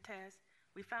taking the test.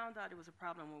 We found out it was a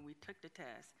problem when we took the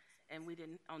test, and we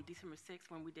didn't, on December 6th,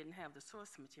 when we didn't have the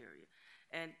source material.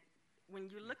 And when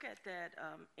you look at that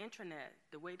intranet,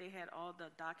 the way they had all the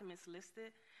documents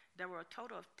listed, there were a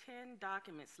total of 10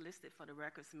 documents listed for the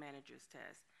records manager's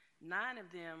test. 9 of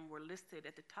them were listed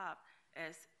at the top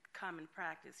as common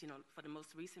practice, for the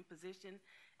most recent position,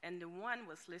 and the one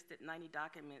was listed 90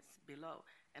 documents below.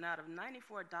 And out of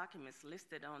 94 documents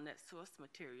listed on that source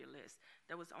material list,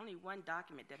 there was only 1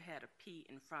 document that had a P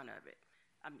in front of it.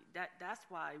 I mean, that's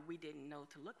why we didn't know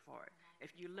to look for it.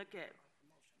 If you look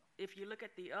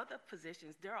at the other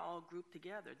positions, they're all grouped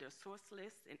together. Their source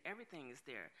lists and everything is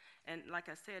there. And like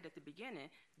I said at the beginning,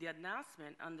 the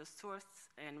announcement on the source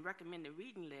and recommended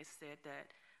reading list said that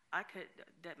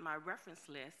that my reference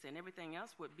list and everything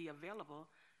else would be available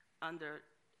under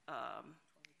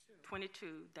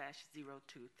 22-023.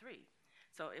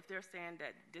 So if they're saying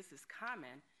that this is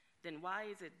common, then why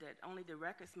is it that only the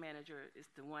records manager is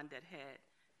the one that had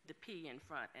the P in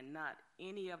front and not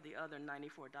any of the other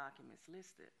 94 documents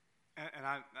listed? And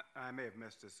I may have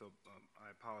missed this, so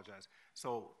I apologize.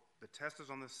 So the test is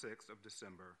on the 6th of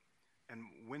December, and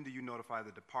when do you notify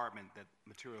the department that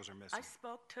materials are missing? I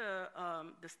spoke to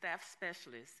the staff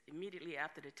specialist immediately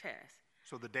after the test,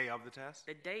 So the day of the test?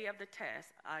 The day of the test,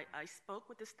 I spoke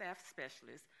with the staff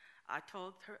specialist. I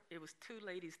told her, it was two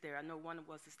ladies there. I know one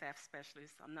was the staff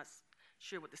specialist. I'm not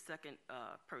sure what the second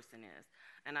person is.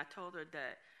 And I told her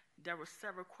that there were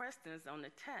several questions on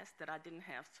the test that I didn't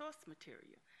have source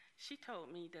material. She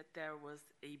told me that there was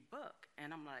a book,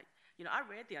 and I'm like, you know, I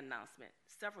read the announcement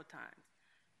several times.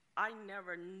 I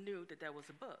never knew that there was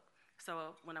a book.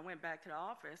 So when I went back to the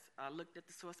office, I looked at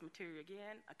the source material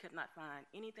again. I could not find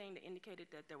anything that indicated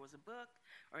that there was a book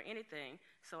or anything.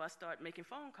 So I started making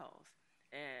phone calls.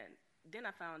 And then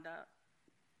I found out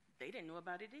they didn't know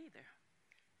about it either.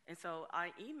 And so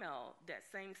I emailed that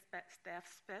same staff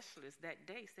specialist that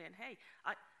day saying, hey,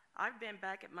 I've been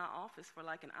back at my office for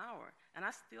like an hour, and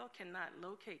I still cannot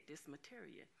locate this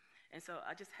material. And so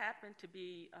I just happened to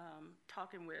be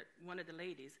talking with one of the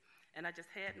ladies, and I just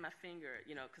had my finger,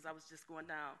 you know, because I was just going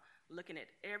down looking at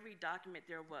every document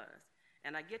there was.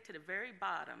 And I get to the very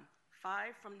bottom,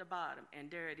 5 from the bottom,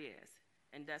 and there it is.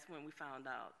 And that's when we found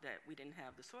out that we didn't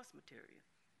have the source material.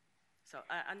 So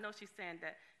I know she's saying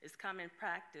that it's common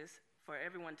practice for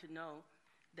everyone to know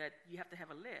that you have to have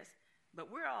a list, but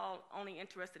we're all only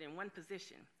interested in one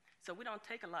position. So we don't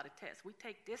take a lot of tests. We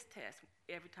take this test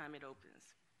every time it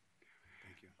opens.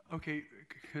 Thank you. Okay,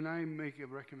 can I make a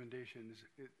recommendation?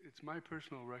 It's my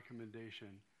personal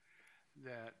recommendation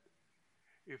that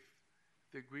if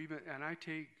the grievance, and I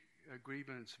take a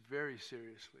grievance very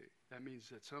seriously, that means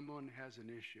that someone has an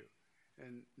issue,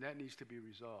 and that needs to be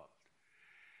resolved.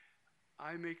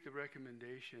 I make the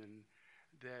recommendation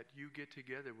that you get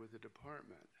together with the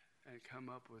department and come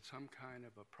up with some kind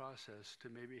of a process to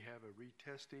maybe have a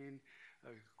retesting,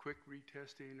 a quick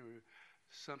retesting or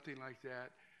something like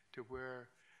that, to where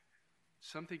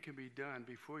something can be done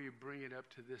before you bring it up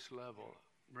to this level,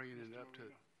 bringing it up to...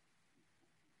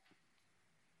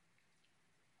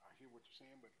 I hear what you're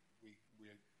saying, but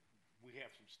we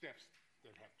have some steps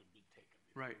that have to be taken.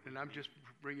 Right, and I'm just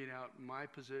bringing out my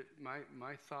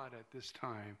thought at this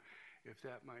time, if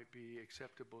that might be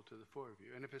acceptable to the four of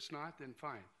you. And if it's not, then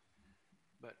fine.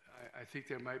 But I think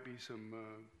there might be some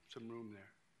room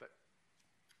there. But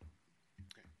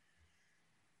okay.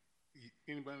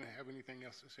 Anybody have anything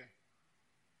else to say?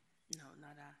 No,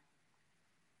 not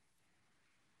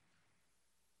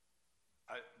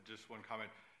Just one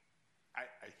comment.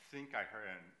 I think I heard,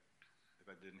 and if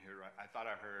I didn't hear right, I thought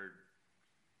I heard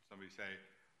somebody say,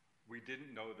 we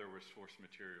didn't know there were source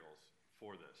materials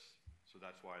for this, so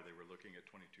that's why they were looking at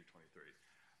 22, 23.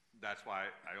 That's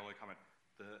why I only comment,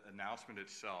 the announcement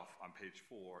itself on page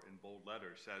 4 in bold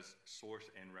letters says source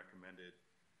and recommended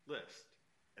list,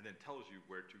 and then tells you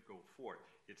where to go for it.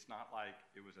 It's not like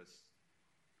it was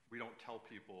we don't tell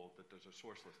people that there's a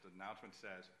source list. The announcement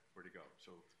says where to go,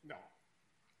 so. No.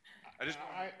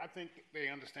 I think they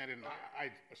understand it, and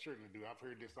I certainly do. I've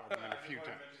heard this argument a few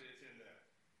times. It's in there.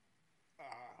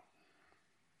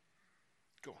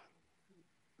 Go on.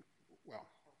 Well,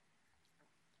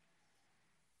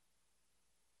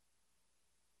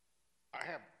 I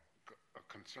have a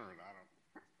concern. I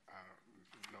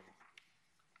don't know.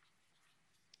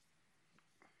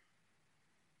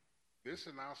 This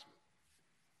announcement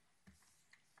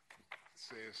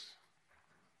says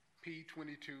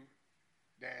P22-023.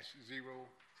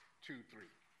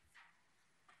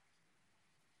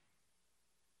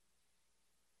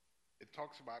 It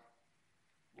talks about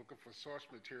looking for source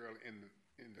material in the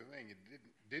thing. It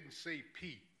didn't say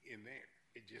P in there.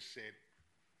 It just said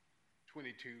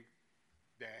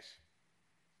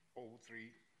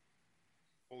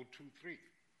 22-03023.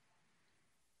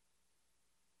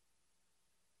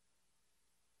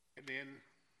 And then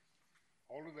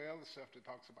all of the other stuff that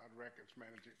talks about records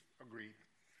manager, agreed.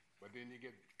 But then you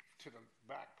get to the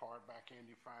back part, back end,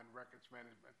 you find records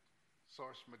management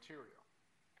source material.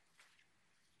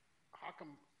 How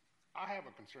come, I have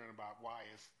a concern about why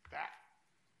is that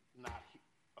not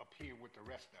up here with the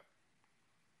rest of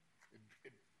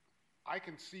it. I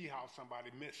can see how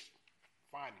somebody missed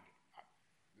finding it.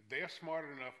 They're smart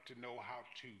enough to know how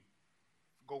to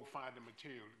go find the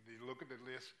material. They look at the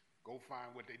list, go find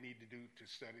what they need to do to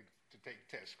study, to take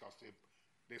tests, because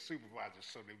they're supervisors,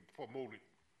 so they promoted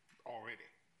already.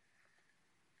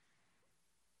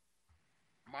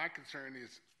 My concern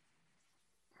is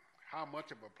how much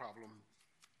of a problem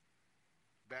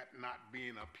that not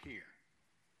being up here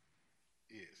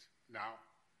is. Now,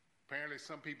 apparently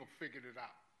some people figured it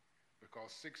out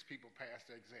because 6 people passed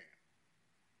the exam.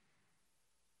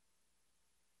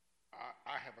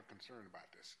 I have a concern about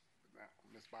this. Now,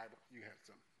 Ms. Bible, you had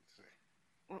something to say.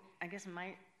 Well, I guess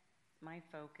my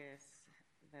focus,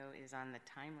 though, is on the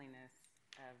timeliness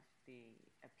of the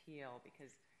appeal,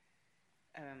 because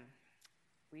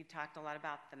we talked a lot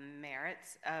about the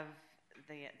merits of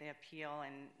the appeal,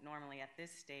 and normally at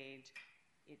this stage,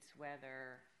 it's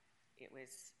whether it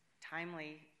was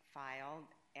timely filed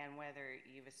and whether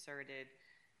you've asserted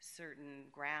certain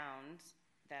grounds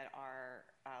that are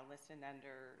listed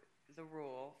under the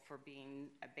rule for being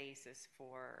a basis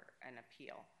for an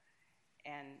appeal.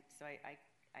 And so I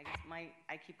guess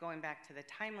I keep going back to the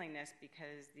timeliness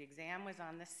because the exam was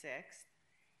on the 6th,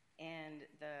 and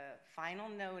the final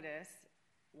notice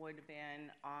would have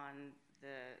been on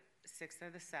the 6th or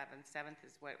the 7th. 7th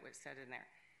is what was said in there.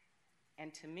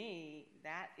 And to me,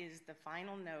 that is the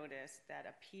final notice that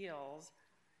appeals.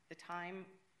 The time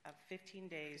of 15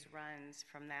 days runs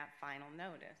from that final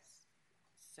notice.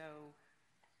 So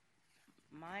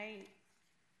my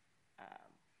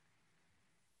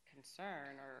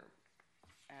concern or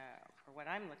what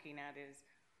I'm looking at is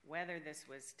whether this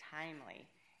was timely,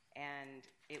 and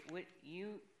it would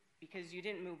because you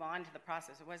didn't move on to the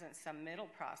process. It wasn't some middle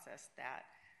process that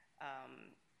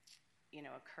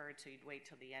occurred, so you'd wait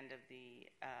till the end of the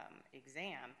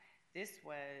exam.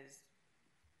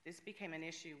 This became an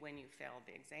issue when you failed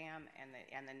the exam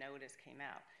and the notice came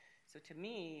out. So to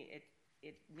me,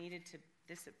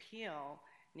 this appeal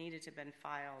needed to have been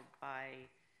filed by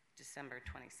December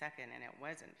 22nd, and it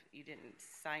wasn't. You didn't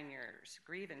sign your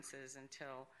grievances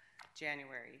until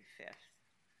January 5th.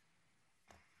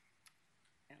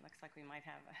 And it looks like we might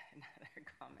have another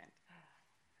comment.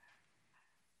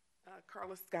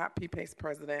 Carla Scott, PPACE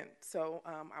president. So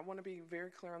I want to be very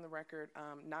clear on the record.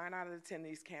 9 out of the 10 of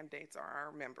these candidates are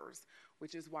our members,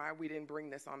 which is why we didn't bring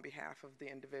this on behalf of the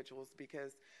individuals,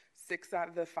 because 6 out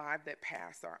of the 5 that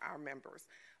passed are our members.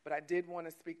 But I did want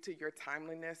to speak to your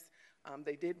timeliness.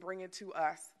 They did bring it to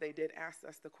us. They did ask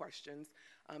us the questions.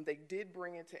 They did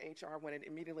bring it to HR when it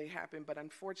immediately happened, but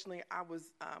unfortunately I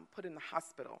was put in the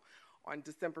hospital on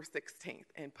December 16th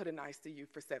and put in ICU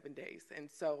for 7 days. And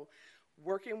so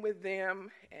working with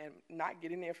them and not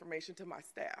getting the information to my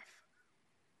staff,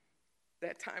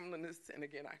 that timeliness, and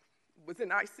again, I was in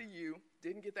ICU,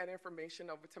 didn't get that information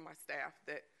over to my staff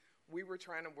that we were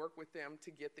trying to work with them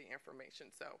to get the information.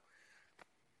 So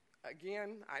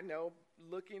again, I know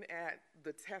looking at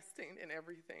the testing and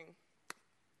everything,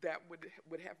 that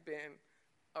would have been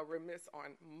a remiss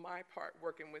on my part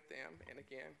working with them. And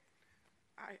again,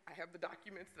 I have the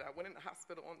documents that I went in the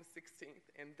hospital on the 16th,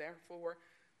 and therefore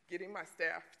getting my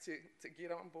staff to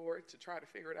get on board to try to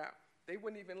figure it out. They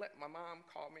wouldn't even let my mom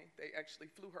call me. They actually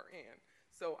flew her in.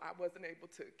 So I wasn't able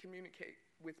to communicate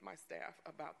with my staff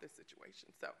about this situation.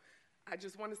 So I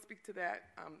just want to speak to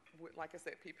that. Like I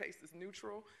said, PPACE is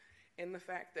neutral in the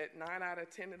fact that 9 out of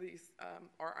 10 of these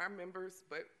are our members,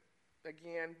 but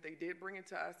again, they did bring it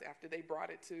to us after they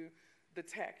brought it to the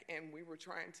tech, and we were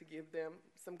trying to give them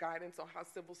some guidance on how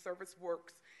civil service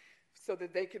works so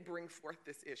that they could bring forth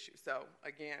this issue. So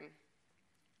again,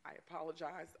 I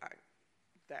apologize.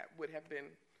 That would have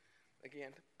been,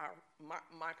 again,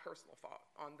 my personal fault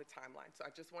on the timeline. So I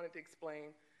just wanted to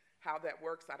explain how that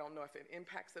works. I don't know if it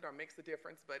impacts it or makes a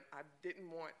difference, but I didn't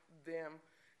want them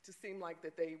to seem like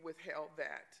that they withheld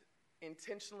that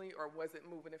intentionally or wasn't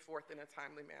moving it forth in a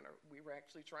timely manner. We were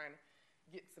actually trying to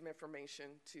get some information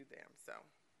to them. So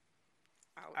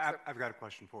I've got a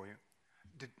question for you.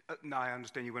 Now I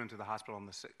understand you went into the hospital on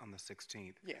the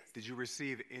 16th. Yes. Did you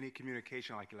receive any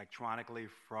communication, like electronically,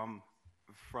 from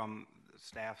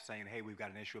staff saying, "Hey, we've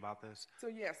got an issue about this"? So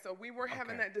yes, so we were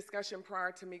having that discussion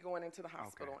prior to me going into the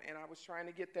hospital, and I was trying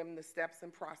to get them the steps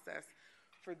and process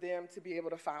for them to be able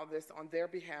to file this on their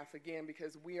behalf, again,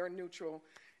 because we are neutral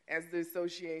as the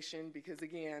association, because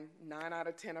again, 9 out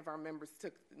of 10 of our members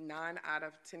 9 out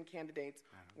of 10 candidates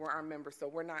were our members. So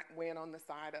we're not weighing on the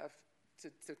side of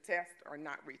to test or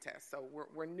not retest. So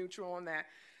we're neutral on that,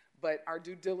 but our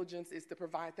due diligence is to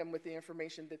provide them with the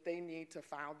information that they need to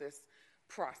file this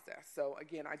process. So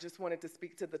again, I just wanted to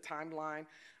speak to the timeline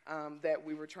that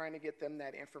we were trying to get them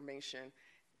that information,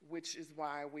 which is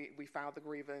why we filed the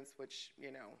grievance, which,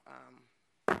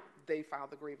 they filed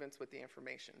the grievance with the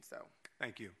information. So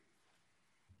thank you.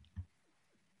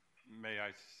 May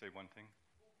I say one thing?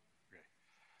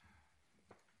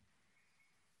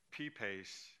 Okay.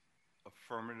 PPACE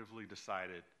affirmatively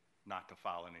decided not to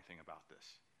file anything about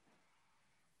this.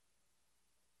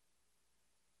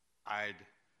 I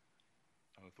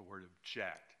don't know what the word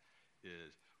object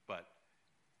is, but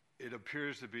it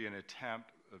appears to be an attempt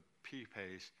of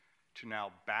PPACE to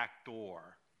now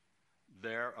backdoor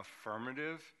their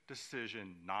affirmative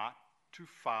decision not to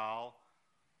file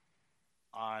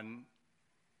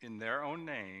in their own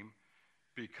name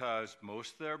because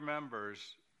most of their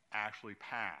members actually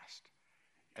passed.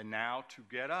 And now to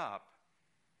get up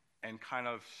and kind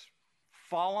of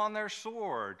fall on their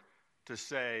sword to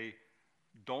say,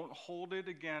 don't hold it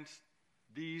against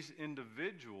these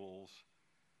individuals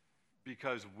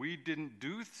because we didn't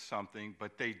do something,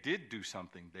 but they did do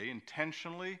something. They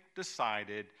intentionally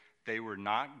decided they were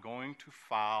not going to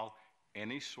file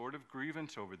any sort of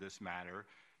grievance over this matter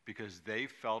because they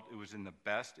felt it was in the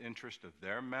best interest of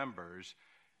their members,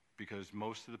 because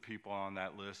most of the people on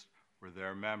that list were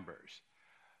their members.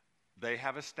 They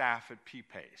have a staff at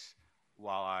PPACE.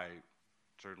 While I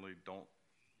certainly don't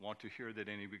want to hear that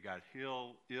anybody got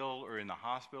ill or in the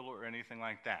hospital or anything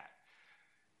like that,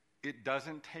 it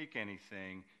doesn't take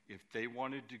anything if they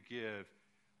wanted to give,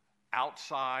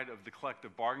 outside of the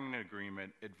collective bargaining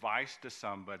agreement, advice to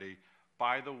somebody.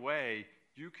 By the way,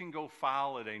 you can go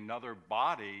file at another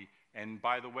body, and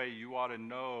by the way, you ought to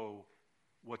know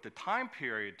what the time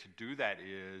period to do that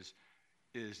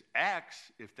is X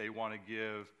if they want to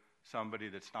give somebody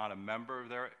that's not a member of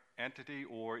their entity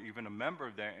or even a member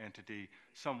of their entity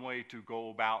some way to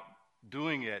go about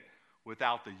doing it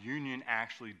without the union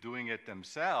actually doing it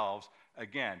themselves.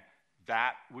 Again,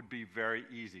 that would be very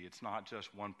easy. It's not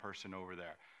just one person over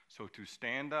there. So to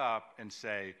stand up and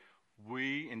say,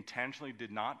 we intentionally did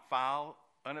not file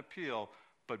an appeal,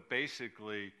 but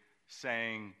basically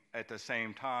saying at the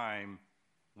same time,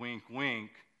 wink,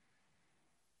 wink,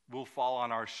 we'll fall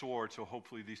on our sword, so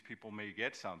hopefully these people may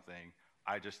get something,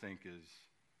 I just think is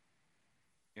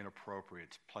inappropriate.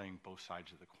 It's playing both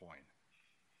sides of the coin.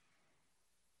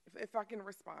 If I can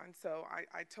respond, so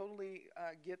I totally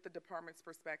get the department's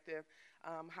perspective.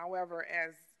 However,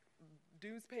 as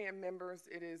dues-paying members,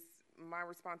 it is my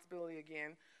responsibility,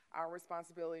 again, our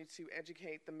responsibility to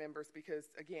educate the members because,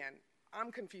 again,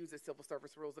 I'm confused at civil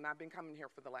service rules, and I've been coming here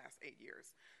for the last 8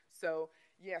 years. So,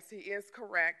 yes, he is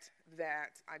correct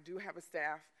that I do have a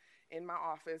staff in my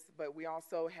office, but we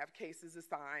also have cases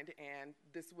assigned, and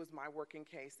this was my working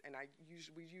case, and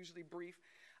we usually brief.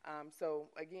 So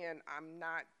again, I'm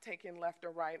not taking left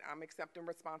or right. I'm accepting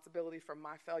responsibility for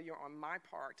my failure on my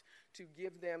part to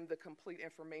give them the complete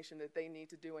information that they need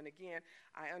to do. And again,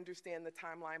 I understand the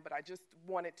timeline, but I just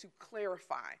wanted to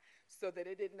clarify so that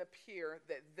it didn't appear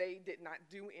that they did not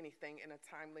do anything in a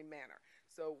timely manner.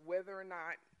 So whether or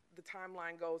not the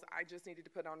timeline goes, I just needed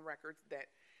to put on records that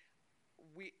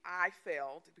I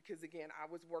failed because, again, I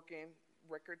was working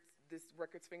records. This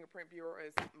Records Fingerprint Bureau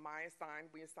is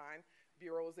we assign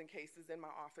bureaus and cases in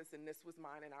my office, and this was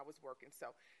mine, and I was working.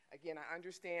 So, again, I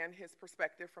understand his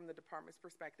perspective from the department's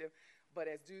perspective,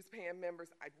 but as dues-paying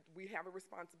members, we have a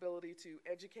responsibility to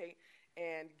educate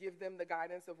and give them the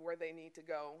guidance of where they need to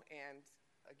go. And,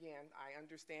 again, I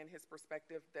understand his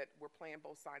perspective that we're playing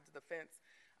both sides of the fence.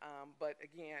 But,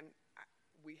 again,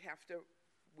 we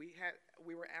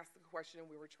were asked the question,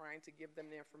 we were trying to give them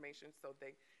the information so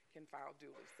they can file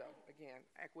duly. So, again,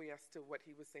 acquiesce to what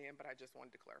he was saying, but I just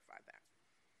wanted to clarify that.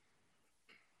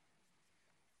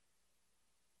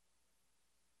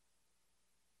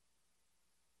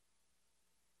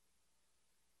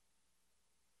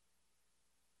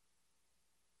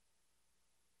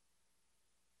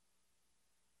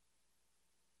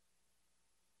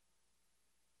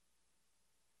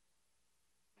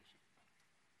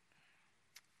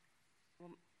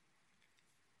 Well,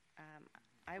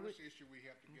 First issue we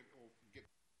have to get.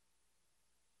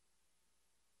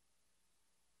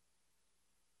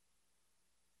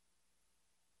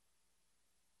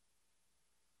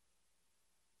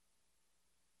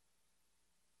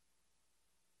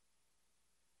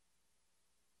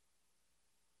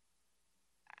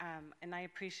 And I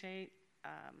appreciate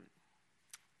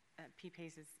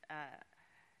PPACE's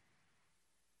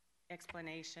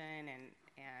explanation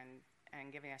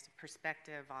and giving us a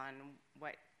perspective on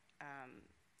what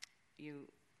you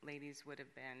ladies would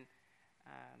have been,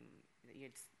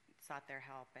 you'd sought their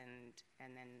help and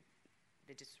then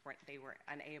they were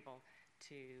unable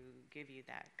to give you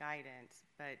that guidance.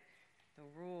 But the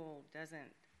rule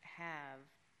doesn't have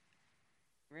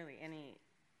really any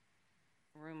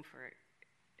room for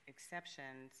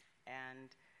exceptions, and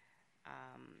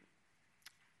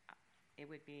it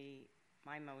would be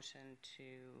my motion to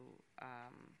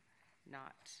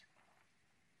not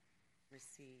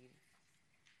receive,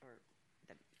 or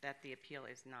that the appeal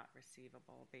is not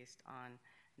receivable based on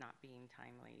not being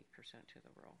timely pursuant to the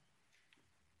rule.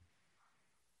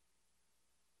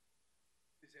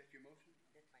 Is that your motion?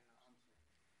 That's my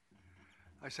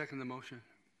motion. I second the motion.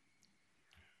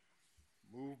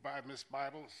 Moved by Ms.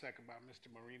 Bible, second by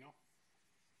Mr. Marino.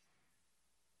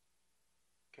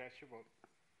 Cast your vote.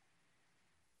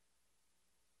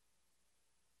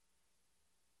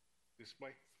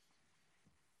 Display.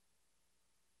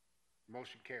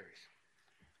 Motion carries.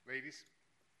 Ladies,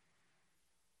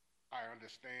 I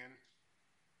understand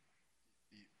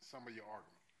some of your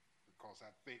argument, because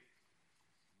I think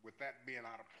with that being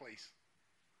out of place,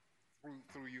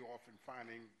 threw you off in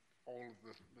finding all of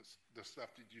the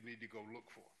stuff that you need to go look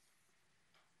for.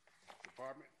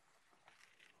 Department,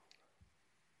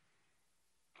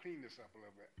 clean this up a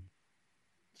little bit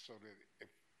so that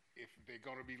if they're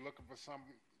going to be looking for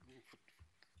something,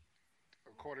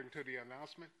 according to the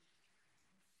announcement,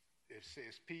 it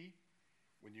says P.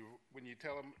 When you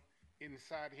tell them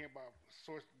inside here about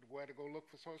source, where to go look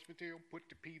for source material, put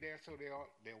the P there so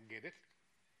they'll get it.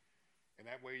 And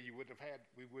that way we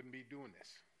wouldn't be doing this.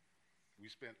 We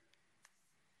spent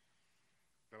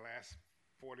the last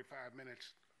 45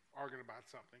 minutes arguing about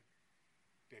something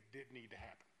that didn't need to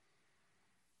happen.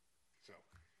 So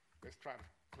let's try to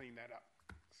clean that up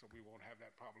so we won't have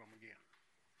that problem again.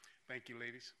 Thank you,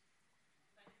 ladies.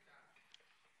 Thank you, Doc.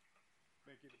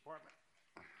 Thank you, Department.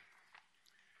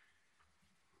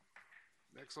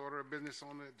 Next order of business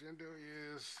on the agenda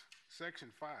is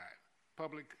Section 5,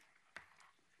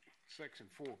 Section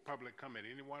 4, Public Comment.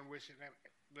 Anyone wishing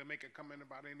to make a comment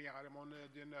about any item on the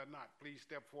agenda or not, please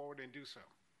step forward and do so.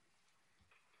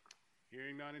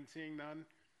 Hearing none and seeing none,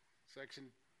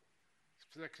 Section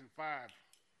 5,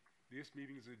 this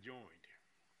meeting is adjourned.